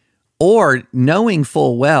 Or knowing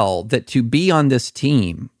full well that to be on this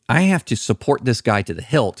team, I have to support this guy to the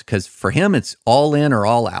hilt, because for him, it's all in or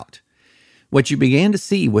all out. What you began to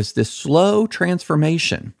see was this slow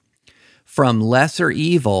transformation from lesser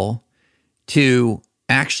evil to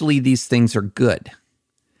actually these things are good.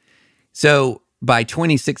 So by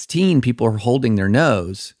 2016, people are holding their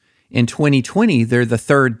nose. In 2020, they're the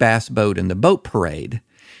third bass boat in the boat parade.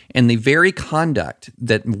 And the very conduct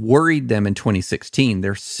that worried them in 2016,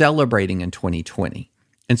 they're celebrating in 2020.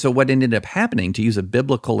 And so what ended up happening, to use a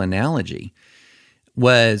biblical analogy,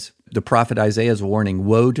 was the prophet Isaiah's warning,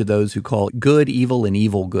 woe to those who call good evil and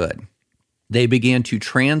evil good. They began to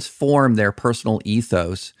transform their personal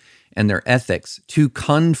ethos and their ethics to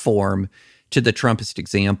conform to the Trumpist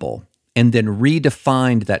example, and then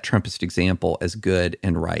redefined that Trumpist example as good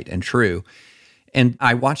and right and true. And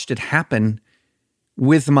I watched it happen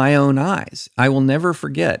with my own eyes. I will never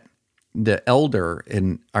forget the elder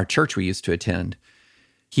in our church we used to attend.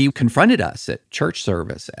 He confronted us at church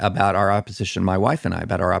service about our opposition, my wife and I,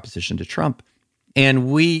 about our opposition to Trump. And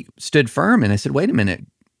we stood firm, and I said, wait a minute,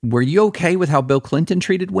 were you okay with how Bill Clinton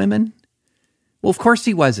treated women? Well, of course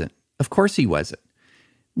he wasn't. Of course he wasn't.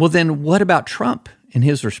 Well, then what about Trump? And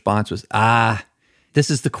his response was, this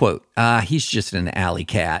is the quote, he's just an alley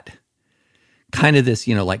cat. Kind of this,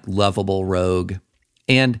 like lovable rogue.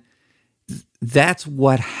 And that's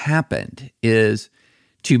what happened, is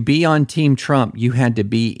to be on Team Trump, you had to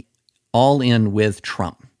be all in with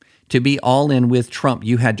Trump. To be all in with Trump,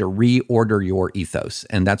 you had to reorder your ethos.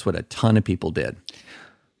 And that's what a ton of people did.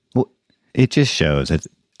 Well, it just shows, as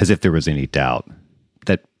if there was any doubt,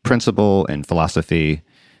 that principle and philosophy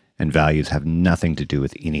and values have nothing to do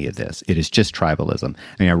with any of this. It is just tribalism.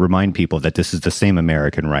 I remind people that this is the same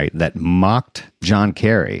American right that mocked John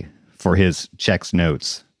Kerry for his checks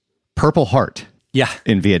notes. Purple Heart. Yeah.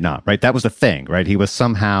 In Vietnam, right? That was the thing, right? He was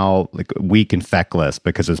somehow like weak and feckless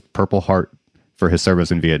because his Purple Heart for his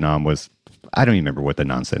service in Vietnam was, I don't even remember what the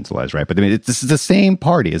nonsense was, right? But this is the same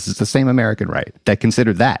party. This is the same American right that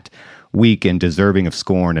considered that weak and deserving of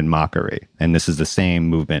scorn and mockery. And this is the same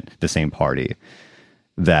movement, the same party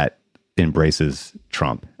that embraces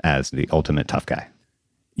Trump as the ultimate tough guy.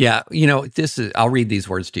 Yeah, I'll read these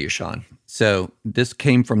words to you, Sean. So this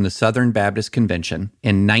came from the Southern Baptist Convention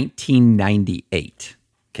in 1998.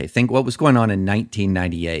 Okay, think what was going on in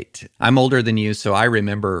 1998. I'm older than you, so I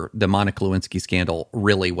remember the Monica Lewinsky scandal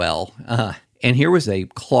really well. And here was a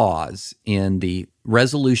clause in the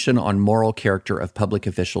Resolution on Moral Character of Public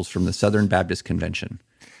Officials from the Southern Baptist Convention.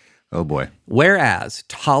 Oh boy. Whereas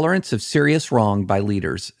tolerance of serious wrong by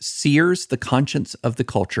leaders sears the conscience of the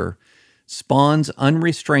culture, spawns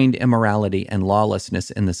unrestrained immorality and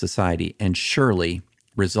lawlessness in the society, and surely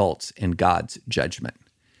results in God's judgment.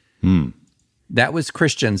 That was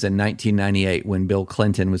Christians in 1998 when Bill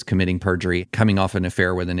Clinton was committing perjury, coming off an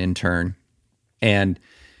affair with an intern, and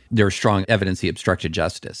there was strong evidence he obstructed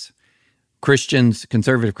justice. Christians,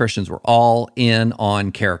 conservative Christians, were all in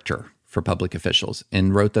on character for public officials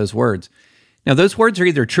and wrote those words. Now, those words are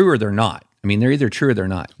either true or they're not. They're either true or they're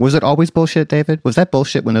not. Was it always bullshit, David? Was that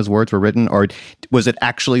bullshit when those words were written? Or was it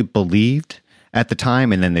actually believed at the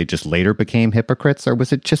time and then they just later became hypocrites? Or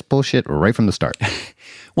was it just bullshit right from the start?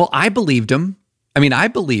 Well, I believed them. I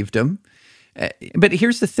believed them. But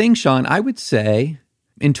here's the thing, Sean. I would say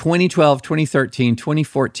in 2012, 2013,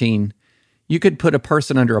 2014, you could put a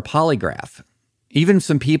person under a polygraph. Even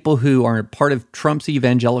some people who are part of Trump's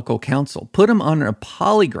evangelical council, put them on a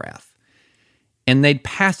polygraph and they'd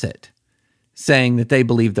pass it saying that they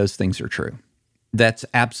believe those things are true. That's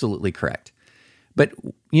absolutely correct. But,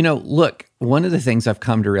 look, one of the things I've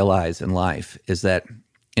come to realize in life is that,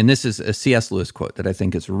 and this is a C.S. Lewis quote that I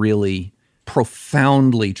think is really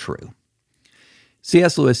profoundly true.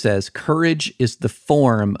 C.S. Lewis says, "Courage is the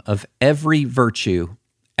form of every virtue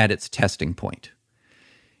at its testing point."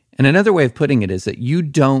 And another way of putting it is that you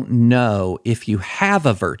don't know if you have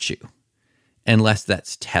a virtue unless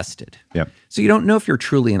that's tested. Yep. So you don't know if you're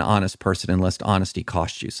truly an honest person unless honesty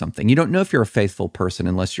costs you something. You don't know if you're a faithful person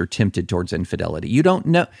unless you're tempted towards infidelity. You don't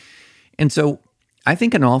know. And so I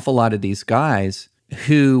think an awful lot of these guys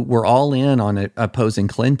who were all in on opposing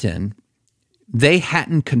Clinton, they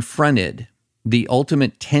hadn't confronted the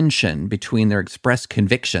ultimate tension between their expressed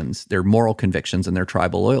convictions, their moral convictions, and their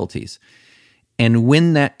tribal loyalties. And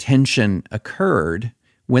when that tension occurred,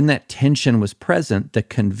 when that tension was present, the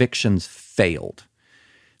convictions failed.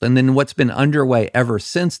 And then what's been underway ever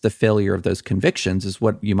since the failure of those convictions is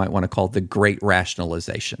what you might want to call the great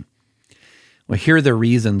rationalization. Well, here are the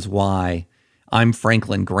reasons why I'm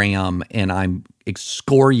Franklin Graham and I'm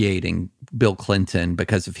excoriating Bill Clinton,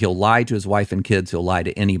 because if he'll lie to his wife and kids, he'll lie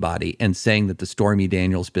to anybody, and saying that the Stormy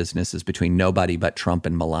Daniels business is between nobody but Trump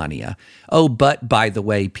and Melania. Oh, but by the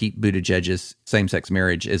way, Pete Buttigieg's same-sex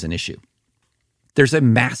marriage is an issue. There's a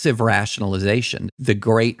massive rationalization, the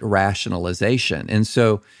great rationalization. And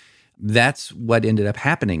so that's what ended up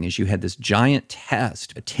happening is you had this giant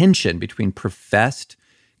test, a tension between professed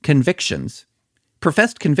convictions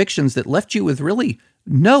that left you with really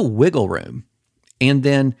no wiggle room, and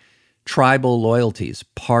then tribal loyalties,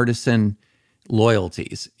 partisan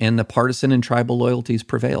loyalties, and the partisan and tribal loyalties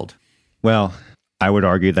prevailed. Well, I would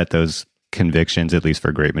argue that those convictions, at least for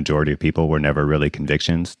a great majority of people, were never really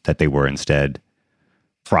convictions, that they were instead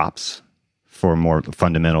props for more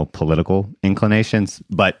fundamental political inclinations.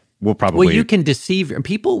 But we'll probably... Well, you can deceive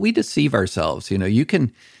people. We deceive ourselves. You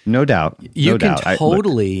can... No doubt. You can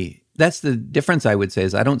totally... That's the difference, I would say,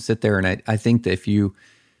 is I don't sit there and I think that if you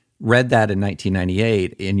read that in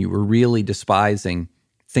 1998 and you were really despising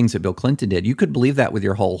things that Bill Clinton did, you could believe that with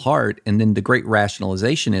your whole heart. And then the great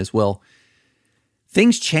rationalization is, well,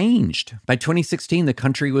 things changed. By 2016, the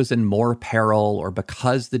country was in more peril, or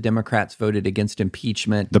because the Democrats voted against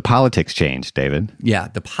impeachment. The politics changed, David. Yeah,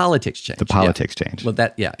 the politics changed. The politics changed. Well,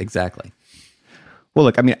 exactly. Well,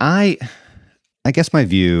 look, I guess my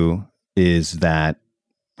view is that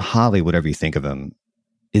Hawley, whatever you think of him,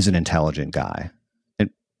 is an intelligent guy and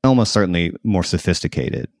almost certainly more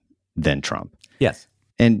sophisticated than Trump. Yes.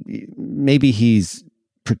 And maybe he's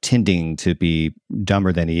pretending to be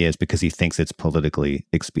dumber than he is because he thinks it's politically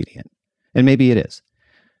expedient. And maybe it is.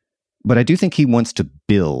 But I do think he wants to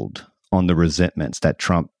build on the resentments that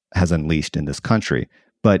Trump has unleashed in this country.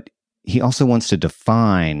 But he also wants to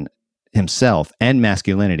define himself and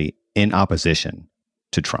masculinity in opposition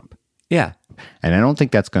to Trump. Yeah. And I don't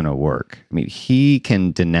think that's going to work. I mean, he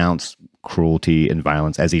can denounce cruelty and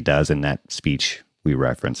violence as he does in that speech we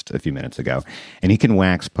referenced a few minutes ago. And he can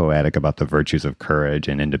wax poetic about the virtues of courage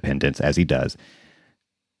and independence as he does.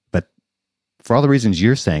 But for all the reasons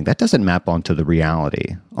you're saying, that doesn't map onto the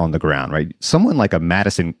reality on the ground, right? Someone like a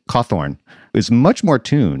Madison Cawthorn is much more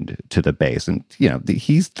tuned to the base. And,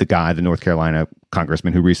 he's the guy, the North Carolina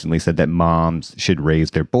congressman who recently said that moms should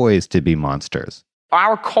raise their boys to be monsters.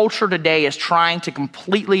 Our culture today is trying to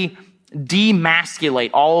completely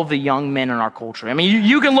demasculate all of the young men in our culture. I mean,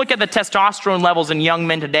 you can look at the testosterone levels in young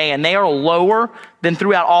men today, and they are lower than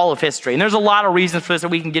throughout all of history. And there's a lot of reasons for this that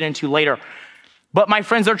we can get into later. But my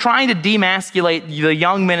friends, they're trying to demasculate the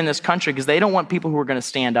young men in this country because they don't want people who are going to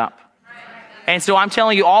stand up. And so I'm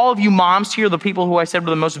telling you, all of you moms here, the people who I said were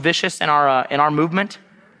the most vicious in our movement,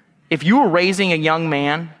 if you were raising a young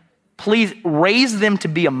man, please raise them to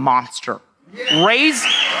be a monster.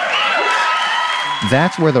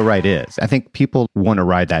 That's where the right is. I think people want to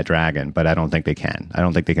ride that dragon, but I don't think they can. I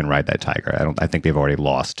don't think they can ride that tiger. I think they've already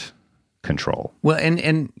lost control. Well,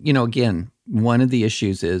 and again, one of the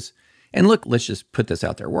issues is, and look, let's just put this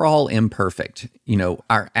out there. We're all imperfect.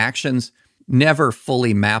 Our actions never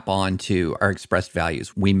fully map onto our expressed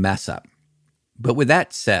values. We mess up. But with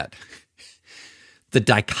that said, the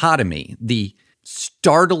dichotomy, the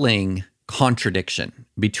startling contradiction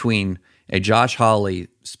between a Josh Hawley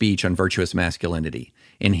speech on virtuous masculinity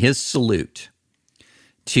and his salute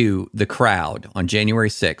to the crowd on January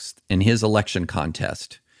 6th in his election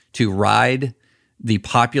contest to ride the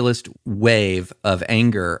populist wave of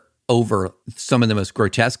anger over some of the most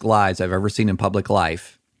grotesque lies I've ever seen in public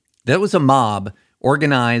life. That was a mob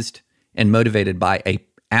organized and motivated by an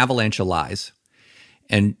avalanche of lies.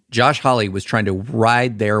 And Josh Hawley was trying to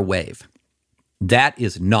ride their wave. That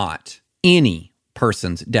is not any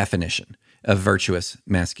person's definition of virtuous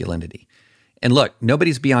masculinity. And look,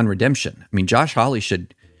 nobody's beyond redemption. I mean, Josh Hawley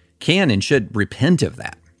can and should repent of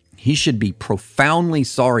that. He should be profoundly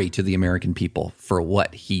sorry to the American people for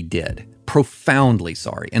what he did. Profoundly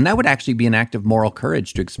sorry. And that would actually be an act of moral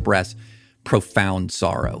courage to express profound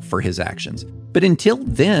sorrow for his actions. But until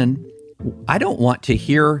then, I don't want to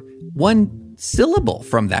hear one syllable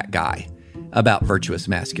from that guy about virtuous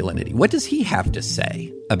masculinity. What does he have to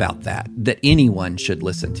say about that anyone should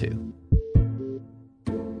listen to?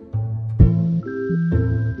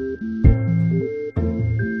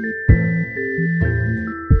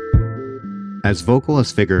 As vocal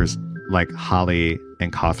as figures like Hawley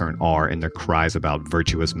and Cawthorn are in their cries about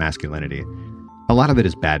virtuous masculinity, a lot of it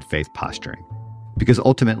is bad faith posturing. Because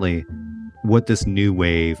ultimately, what this new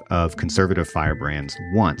wave of conservative firebrands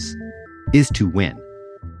wants is to win.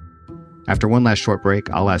 After one last short break,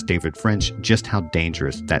 I'll ask David French just how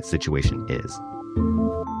dangerous that situation is.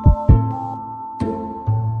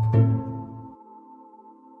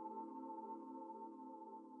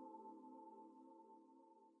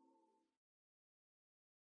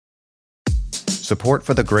 Support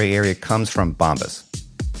for the gray area comes from Bombas.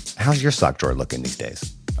 How's your sock drawer looking these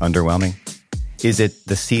days? Underwhelming? Is it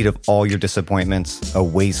the seat of all your disappointments, a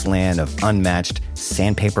wasteland of unmatched,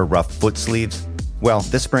 sandpaper-rough foot sleeves? Well,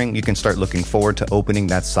 this spring, you can start looking forward to opening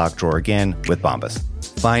that sock drawer again with Bombas.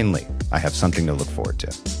 Finally, I have something to look forward to.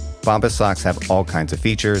 Bombas socks have all kinds of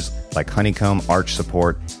features, like honeycomb arch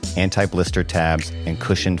support, anti-blister tabs, and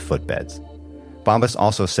cushioned footbeds. Bombas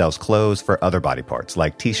also sells clothes for other body parts,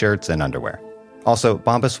 like t-shirts and underwear. Also,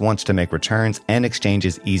 Bombas wants to make returns and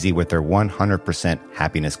exchanges easy with their 100%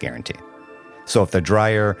 happiness guarantee. So if the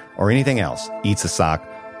dryer or anything else eats a sock,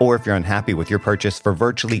 or if you're unhappy with your purchase for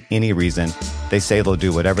virtually any reason, they say they'll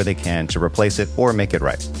do whatever they can to replace it or make it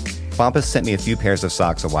right. Bombas sent me a few pairs of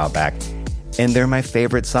socks a while back, and they're my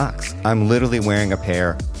favorite socks. I'm literally wearing a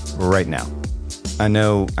pair right now. I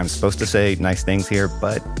know I'm supposed to say nice things here,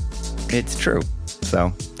 but it's true.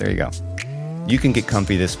 So there you go. You can get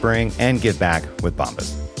comfy this spring and give back with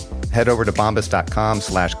Bombas. Head over to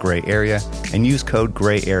bombas.com/gray area and use code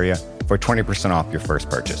GRAYAREA for 20% off your first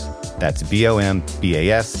purchase. That's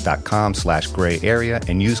bombas.com/gray area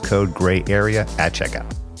and use code GRAYAREA at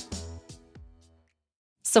checkout.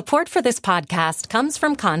 Support for this podcast comes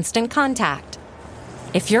from Constant Contact.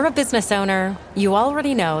 If you're a business owner, you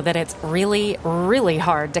already know that it's really, really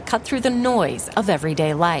hard to cut through the noise of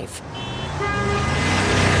everyday life.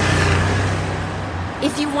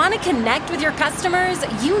 If you want to connect with your customers,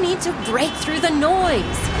 you need to break through the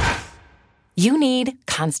noise. You need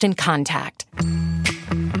Constant Contact.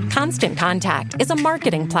 Constant Contact is a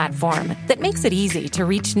marketing platform that makes it easy to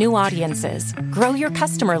reach new audiences, grow your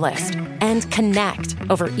customer list, and connect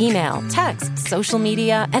over email, text, social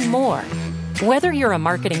media, and more. Whether you're a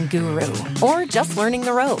marketing guru or just learning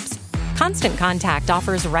the ropes, Constant Contact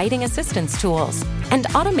offers writing assistance tools and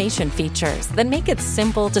automation features that make it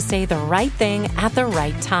simple to say the right thing at the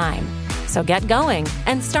right time. So get going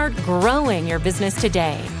and start growing your business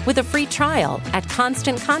today with a free trial at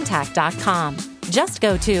ConstantContact.com. Just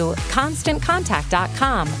go to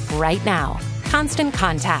ConstantContact.com right now. Constant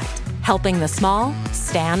Contact, helping the small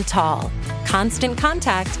stand tall.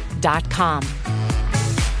 ConstantContact.com.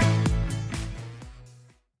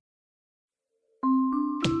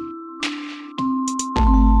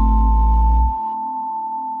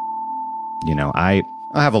 You know, I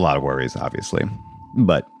have a lot of worries, obviously,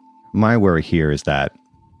 but my worry here is that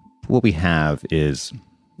what we have is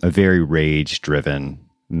a very rage-driven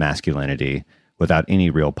masculinity without any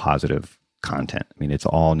real positive content. I mean, it's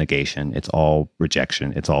all negation, it's all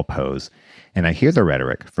rejection, it's all pose. And I hear the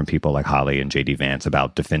rhetoric from people like Holly and J.D. Vance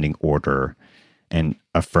about defending order and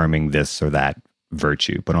affirming this or that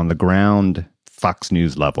virtue. But on the ground, Fox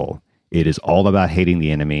News level, it is all about hating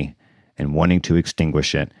the enemy and wanting to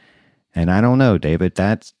extinguish it. And I don't know, David,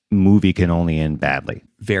 that movie can only end badly.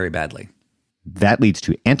 Very badly. That leads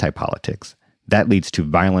to anti-politics. That leads to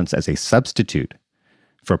violence as a substitute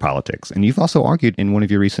for politics. And you've also argued in one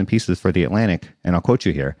of your recent pieces for The Atlantic, and I'll quote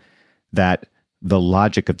you here, that the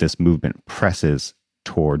logic of this movement presses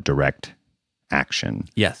toward direct action.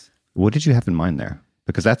 Yes. What did you have in mind there?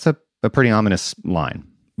 Because that's a pretty ominous line.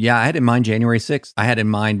 Yeah, I had in mind January 6th. I had in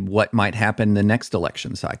mind what might happen the next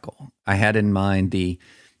election cycle. I had in mind the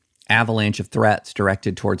avalanche of threats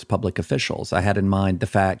directed towards public officials. I had in mind the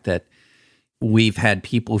fact that we've had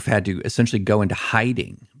people who've had to essentially go into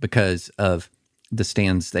hiding because of the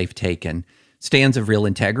stands they've taken, stands of real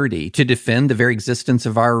integrity to defend the very existence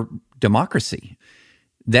of our democracy.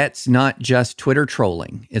 That's not just Twitter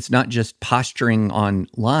trolling. It's not just posturing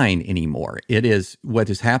online anymore. It is, what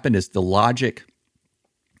has happened is the logic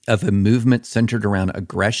of a movement centered around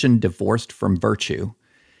aggression divorced from virtue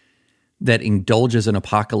that indulges in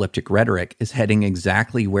apocalyptic rhetoric is heading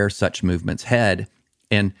exactly where such movements head.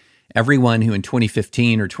 And everyone who in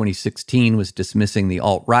 2015 or 2016 was dismissing the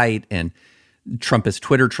alt-right and Trumpist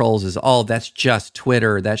Twitter trolls as, oh, that's just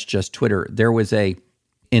Twitter, that's just Twitter. There was a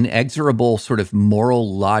inexorable sort of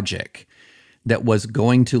moral logic that was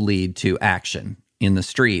going to lead to action in the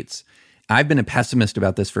streets. I've been a pessimist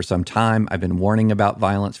about this for some time. I've been warning about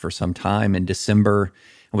violence for some time. In December,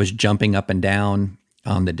 I was jumping up and down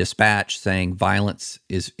on the Dispatch saying violence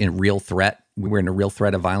is a real threat. We're in a real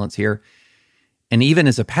threat of violence here. And even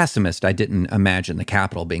as a pessimist, I didn't imagine the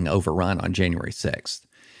Capitol being overrun on January 6th.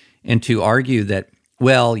 And to argue that,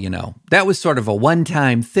 well, you know, that was sort of a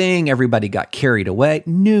one-time thing, everybody got carried away.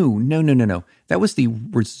 No. That was the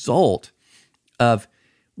result of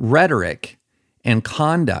rhetoric and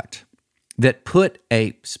conduct that put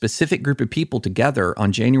a specific group of people together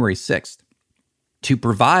on January 6th to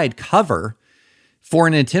provide cover for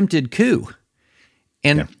an attempted coup.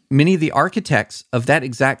 And many of the architects of that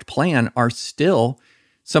exact plan are still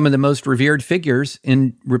some of the most revered figures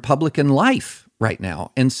in Republican life right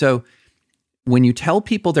now. And so when you tell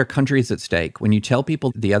people their country is at stake, when you tell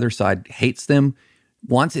people the other side hates them,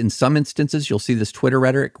 wants, in some instances, you'll see this Twitter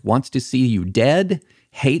rhetoric, wants to see you dead,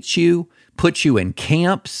 hates you, puts you in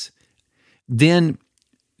camps, then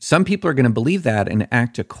some people are going to believe that and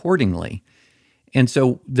act accordingly. And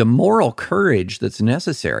so the moral courage that's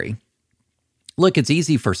necessary, look, it's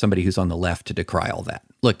easy for somebody who's on the left to decry all that.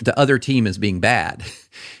 Look, the other team is being bad.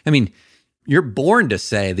 I mean, you're born to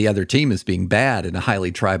say the other team is being bad in a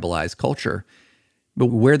highly tribalized culture. But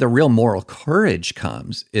where the real moral courage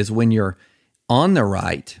comes is when you're on the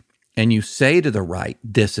right and you say to the right,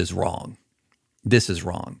 this is wrong. This is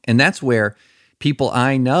wrong. And that's where people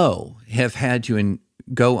I know have had to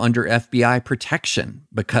go under FBI protection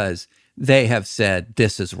because they have said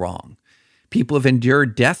this is wrong. People have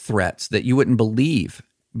endured death threats that you wouldn't believe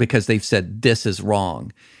because they've said this is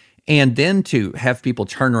wrong. And then to have people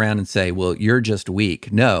turn around and say, well, you're just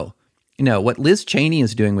weak. No, what Liz Cheney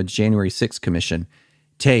is doing with the January 6th Commission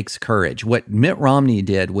takes courage. What Mitt Romney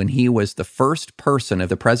did when he was the first person of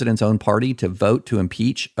the president's own party to vote to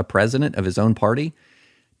impeach a president of his own party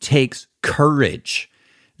takes courage.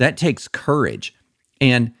 That takes courage.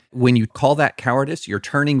 And when you call that cowardice, you're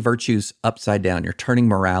turning virtues upside down. You're turning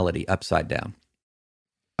morality upside down.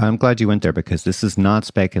 I'm glad you went there because this is not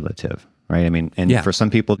speculative. right? I mean, and Yeah. for some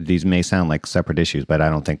people, these may sound like separate issues, but I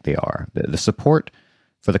don't think they are. The support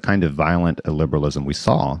for the kind of violent illiberalism we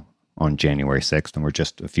saw on January 6th, and we're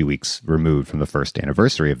just a few weeks removed from the first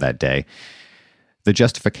anniversary of that day, the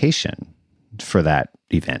justification for that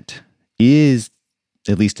event is,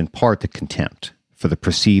 at least in part, the contempt for the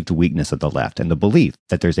perceived weakness of the left and the belief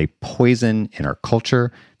that there's a poison in our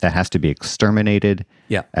culture that has to be exterminated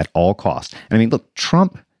at all costs. And I mean, look,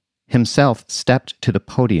 Trump himself stepped to the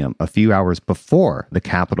podium a few hours before the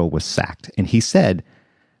Capitol was sacked, and he said,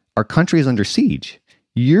 our country is under siege.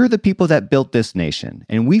 You're the people that built this nation,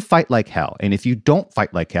 and we fight like hell. And if you don't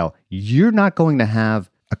fight like hell, you're not going to have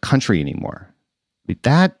a country anymore. I mean,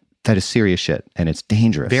 that is serious shit, and it's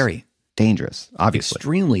dangerous. Very. Dangerous, obviously.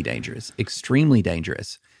 Extremely dangerous. Extremely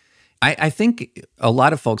dangerous. I think a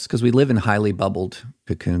lot of folks, because we live in highly bubbled,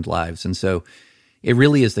 cocooned lives, and so it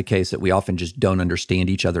really is the case that we often just don't understand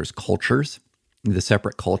each other's cultures, the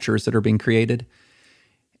separate cultures that are being created.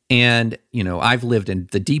 And, you know, I've lived in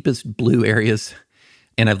the deepest blue areas,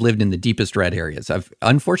 and I've lived in the deepest red areas.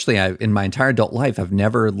 Unfortunately, in my entire adult life, I've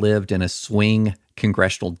never lived in a swing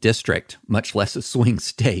congressional district, much less a swing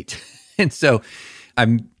state. And so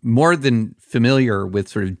I'm more than familiar with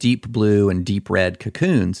sort of deep blue and deep red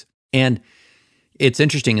cocoons. And it's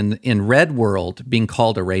interesting, in red world, being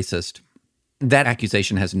called a racist, that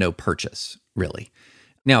accusation has no purchase, really.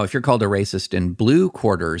 Now, if you're called a racist in blue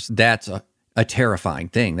quarters, that's a terrifying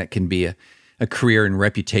thing. That can be a career and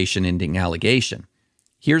reputation-ending allegation.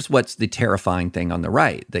 Here's what's the terrifying thing on the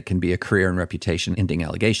right that can be a career and reputation-ending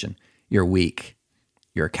allegation. You're weak.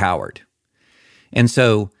 You're a coward. And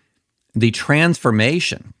so the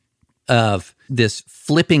transformation of this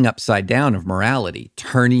flipping upside down of morality,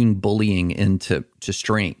 turning bullying into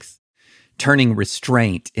strength, turning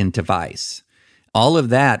restraint into vice, all of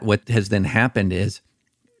that, what has then happened is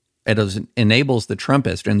enables the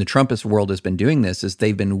Trumpists, and the Trumpist world has been doing this, is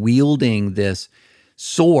they've been wielding this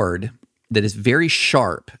sword that is very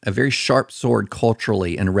sharp, a very sharp sword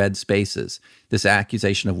culturally in red spaces, this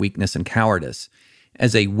accusation of weakness and cowardice,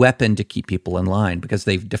 as a weapon to keep people in line, because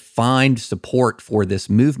they've defined support for this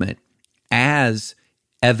movement as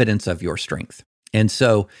evidence of your strength. And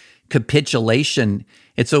so capitulation,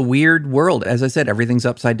 it's a weird world. As I said, everything's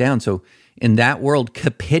upside down. So in that world,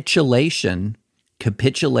 capitulation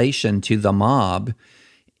to the mob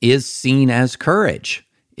is seen as courage,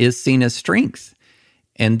 is seen as strength.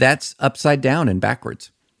 And that's upside down and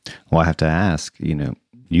backwards. Well, I have to ask, you know,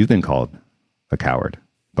 you've been called a coward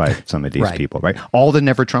by some of these Right. people, right? All the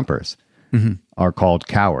never Trumpers are called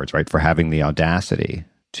cowards, right? For having the audacity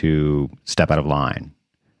to step out of line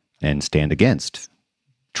and stand against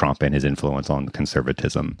Trump and his influence on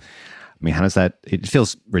conservatism. I mean, how does that, it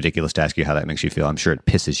feels ridiculous to ask you how that makes you feel. I'm sure it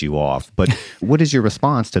pisses you off, but what is your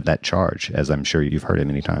response to that charge, as I'm sure you've heard it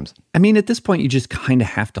many times? I mean, at this point, you just kind of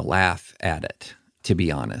have to laugh at it, to be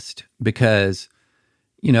honest, because,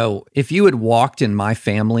 you know, if you had walked in my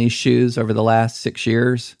family's shoes over the last 6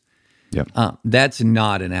 years, that's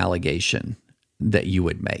not an allegation that you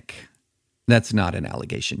would make. That's not an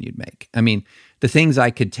allegation you'd make. I mean, the things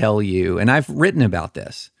I could tell you, and I've written about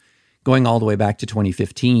this, going all the way back to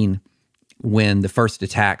 2015, when the first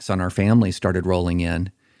attacks on our family started rolling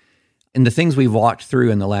in, and the things we've walked through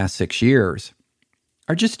in the last 6 years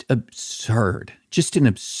are just absurd, just an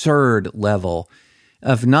absurd level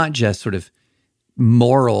of not just sort of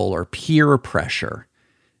moral or peer pressure,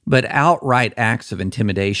 but outright acts of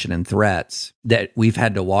intimidation and threats that we've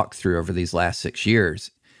had to walk through over these last 6 years,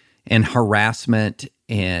 and harassment,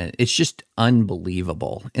 and it's just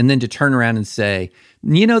unbelievable. And then to turn around and say,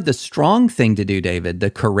 you know, the strong thing to do, David,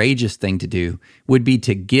 the courageous thing to do would be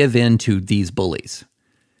to give in to these bullies.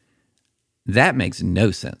 That makes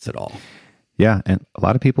no sense at all. Yeah, and a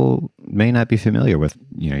lot of people may not be familiar with,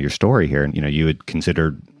 you know, your story here. And, you know, you had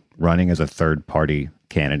considered running as a third-party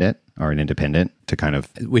candidate or an independent to kind of...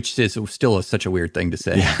 Which is still such a weird thing to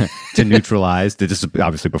say. To neutralize. This is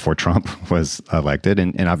obviously before Trump was elected.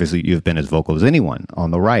 And obviously you've been as vocal as anyone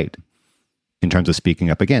on the right in terms of speaking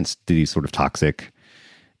up against these sort of toxic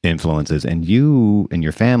influences. And you and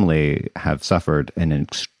your family have suffered an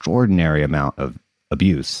extraordinary amount of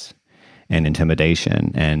abuse and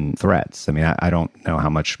intimidation and threats. I mean, I don't know how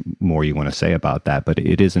much more you want to say about that, but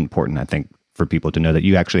it is important, I think, for people to know that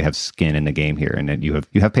you actually have skin in the game here, and that you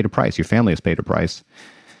have paid a price. Your family has paid a price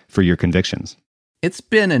for your convictions. It's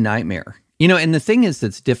been a nightmare. You know, and the thing is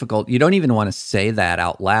that's difficult, you don't even want to say that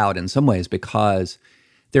out loud in some ways, because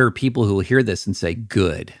there are people who will hear this and say,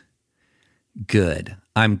 good.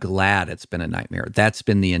 I'm glad it's been a nightmare. That's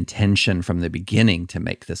been the intention from the beginning, to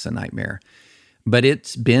make this a nightmare. But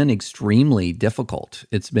it's been extremely difficult.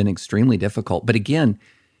 But again,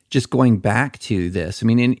 just going back to this, I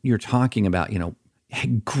mean, you're talking about,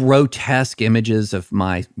 grotesque images of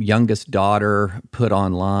my youngest daughter put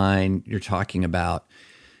online. You're talking about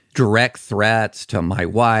direct threats to my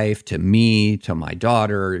wife, to me, to my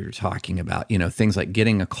daughter. You're talking about, things like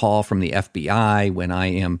getting a call from the FBI when I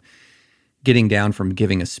am getting down from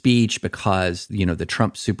giving a speech because, the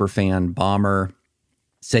Trump superfan bomber,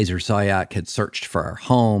 Cesar Sayak, had searched for our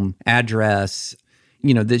home address.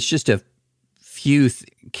 There's just a few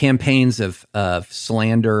campaigns of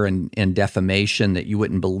slander and defamation that you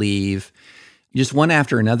wouldn't believe, just one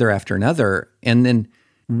after another. And then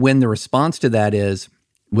when the response to that is,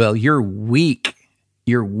 well, you're weak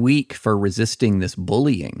for resisting this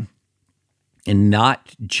bullying and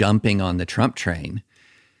not jumping on the Trump train,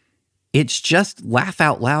 it's just laugh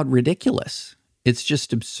out loud ridiculous. It's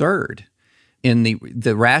just absurd. And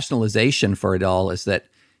the rationalization for it all is that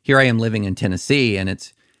here I am living in Tennessee, and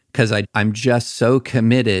it's because I'm just so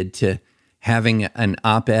committed to having an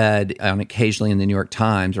op-ed occasionally in the New York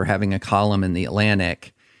Times or having a column in the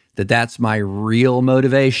Atlantic, that's my real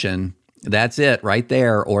motivation. That's it right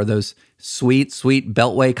there. Or those sweet, sweet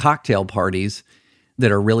Beltway cocktail parties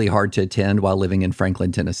that are really hard to attend while living in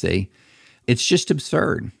Franklin, Tennessee. It's just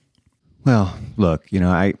absurd. Well, look,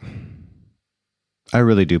 I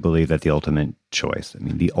really do believe that the ultimate choice,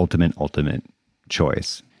 the ultimate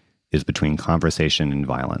choice is between conversation and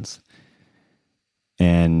violence.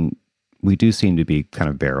 And we do seem to be kind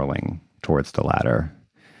of barreling towards the latter.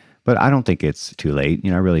 But I don't think it's too late.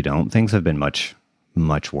 I really don't. Things have been much,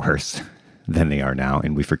 much worse than they are now,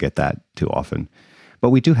 and we forget that too often.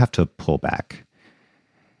 But we do have to pull back.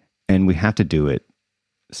 And we have to do it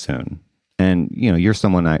soon. And, you're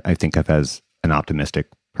someone I think of as an optimistic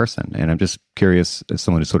person. And I'm just curious, as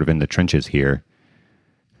someone who's sort of in the trenches here,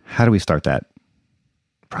 how do we start that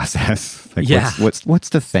process? What's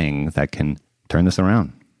the thing that can turn this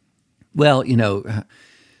around? Well,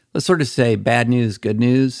 let's sort of say bad news, good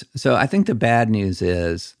news. So I think the bad news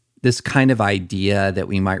is this kind of idea that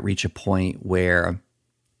we might reach a point where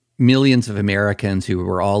millions of Americans who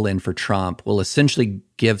were all in for Trump will essentially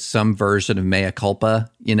give some version of mea culpa.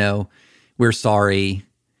 We're sorry.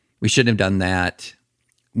 We shouldn't have done that.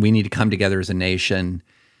 We need to come together as a nation.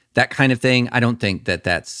 That kind of thing. I don't think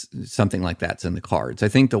that's something like that's in the cards. I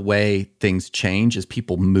think the way things change is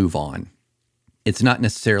people move on. It's not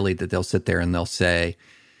necessarily that they'll sit there and they'll say,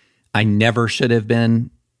 I never should have been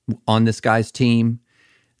on this guy's team.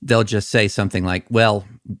 They'll just say something like, well,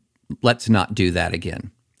 let's not do that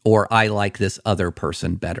again. Or I like this other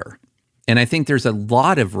person better. And I think there's a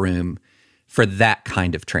lot of room for that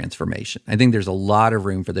kind of transformation. I think there's a lot of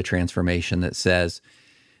room for the transformation that says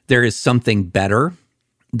there is something better.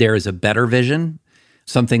 There is a better vision,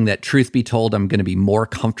 something that, truth be told, I'm going to be more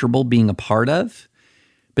comfortable being a part of.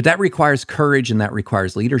 But that requires courage and that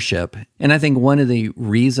requires leadership. And I think one of the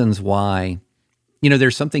reasons why,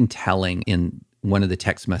 there's something telling in one of the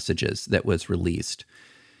text messages that was released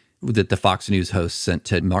that the Fox News host sent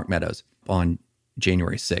to Mark Meadows on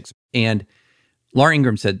January 6th. And Laura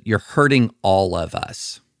Ingraham said, you're hurting all of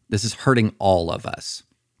us. This is hurting all of us.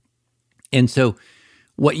 And so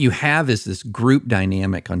what you have is this group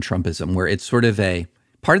dynamic on Trumpism where it's sort of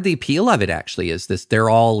part of the appeal of it actually is this, they're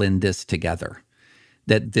all in this together.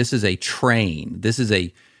 That this is a train. This is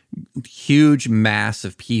a huge mass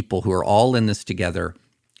of people who are all in this together.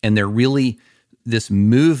 And they're really this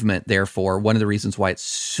movement, therefore, one of the reasons why it's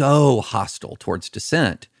so hostile towards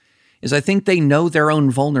dissent is I think they know their own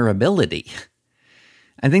vulnerability.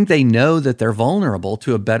 I think they know that they're vulnerable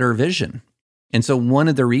to a better vision. And so one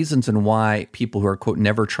of the reasons and why people who are, quote,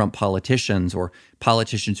 never Trump politicians or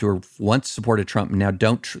politicians who were once supported Trump and now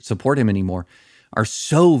don't support him anymore are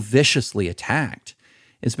so viciously attacked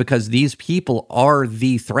is because these people are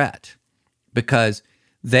the threat, because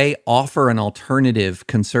they offer an alternative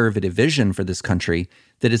conservative vision for this country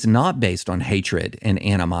that is not based on hatred and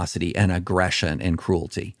animosity and aggression and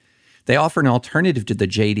cruelty. They offer an alternative to the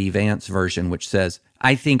J.D. Vance version, which says,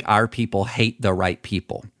 I think our people hate the right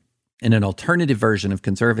people. And an alternative version of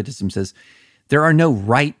conservatism says, there are no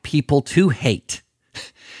right people to hate.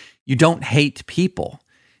 You don't hate people.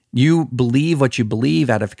 You believe what you believe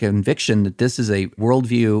out of conviction that this is a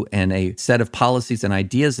worldview and a set of policies and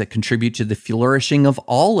ideas that contribute to the flourishing of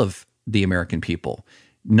all of the American people,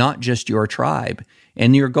 not just your tribe.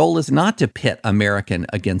 And your goal is not to pit American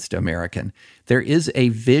against American. There is a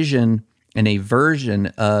vision and a version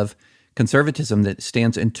of conservatism that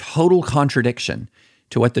stands in total contradiction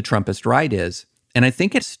to what the Trumpist right is. And I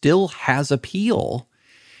think it still has appeal.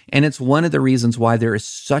 And it's one of the reasons why there is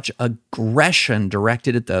such aggression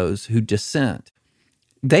directed at those who dissent.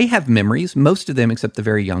 they have memories, most of them except the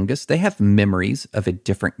very youngest, they have memories of a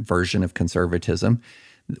different version of conservatism,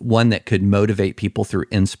 one that could motivate people through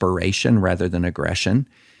inspiration rather than aggression.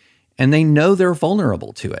 And they know they're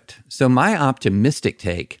vulnerable to it. So my optimistic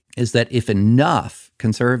take is that if enough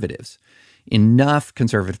conservatives, enough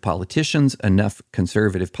conservative politicians, enough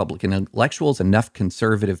conservative public intellectuals, enough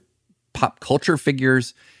conservative pop culture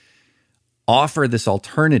figures offer this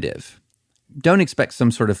alternative, don't expect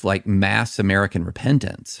some sort of like mass American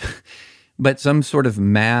repentance, but some sort of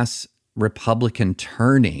mass Republican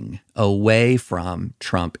turning away from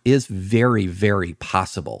Trump is very, very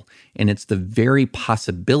possible. And it's the very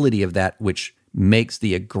possibility of that which makes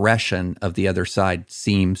the aggression of the other side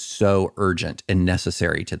seem so urgent and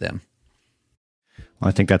necessary to them. Well,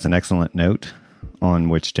 I think that's an excellent note on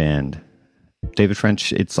which to end. David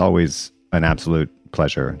French, it's always an absolute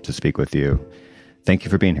pleasure to speak with you. Thank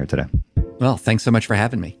you for being here today. Well, thanks so much for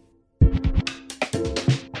having me.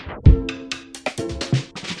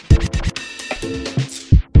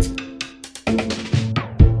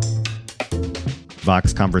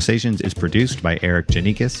 Vox Conversations is produced by Eric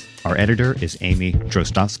Janikis. Our editor is Amy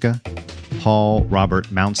Drozdowska. Paul Robert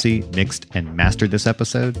Mounsey mixed and mastered this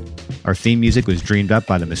episode. Our theme music was dreamed up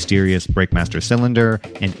by the mysterious Breakmaster Cylinder,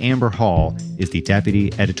 and Amber Hall is the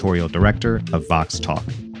Deputy Editorial Director of Vox Talk.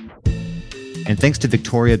 And thanks to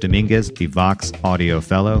Victoria Dominguez, the Vox Audio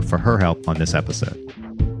Fellow, for her help on this episode.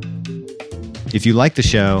 If you like the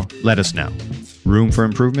show, let us know. Room for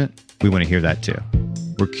improvement? We want to hear that too.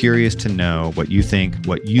 We're curious to know what you think,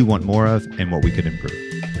 what you want more of, and what we could improve.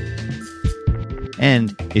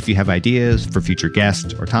 And if you have ideas for future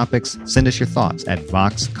guests or topics, send us your thoughts at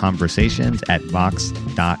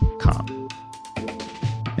voxconversations@vox.com.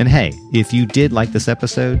 And hey, if you did like this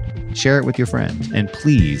episode, share it with your friends, and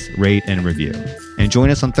please rate and review. And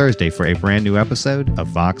join us on Thursday for a brand new episode of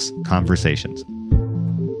Vox Conversations.